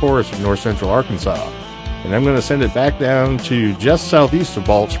pine forest of north central Arkansas. And I'm going to send it back down to just southeast of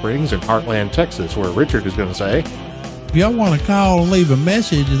Balch Springs in Heartland, Texas, where Richard is going to say, If y'all want to call and leave a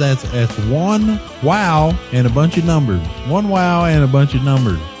message, that's 1 wow and a bunch of numbers. 1 wow and a bunch of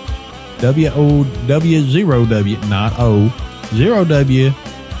numbers. WOW0W, not O, 0W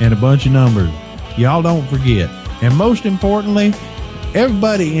and a bunch of numbers. Y'all don't forget. And most importantly,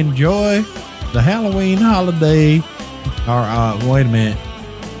 everybody enjoy the Halloween holiday. Wait a minute.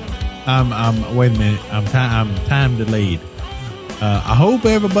 I'm time delayed. I hope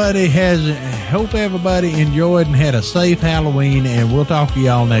everybody enjoyed and had a safe Halloween, and we'll talk to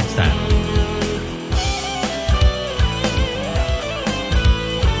y'all next time.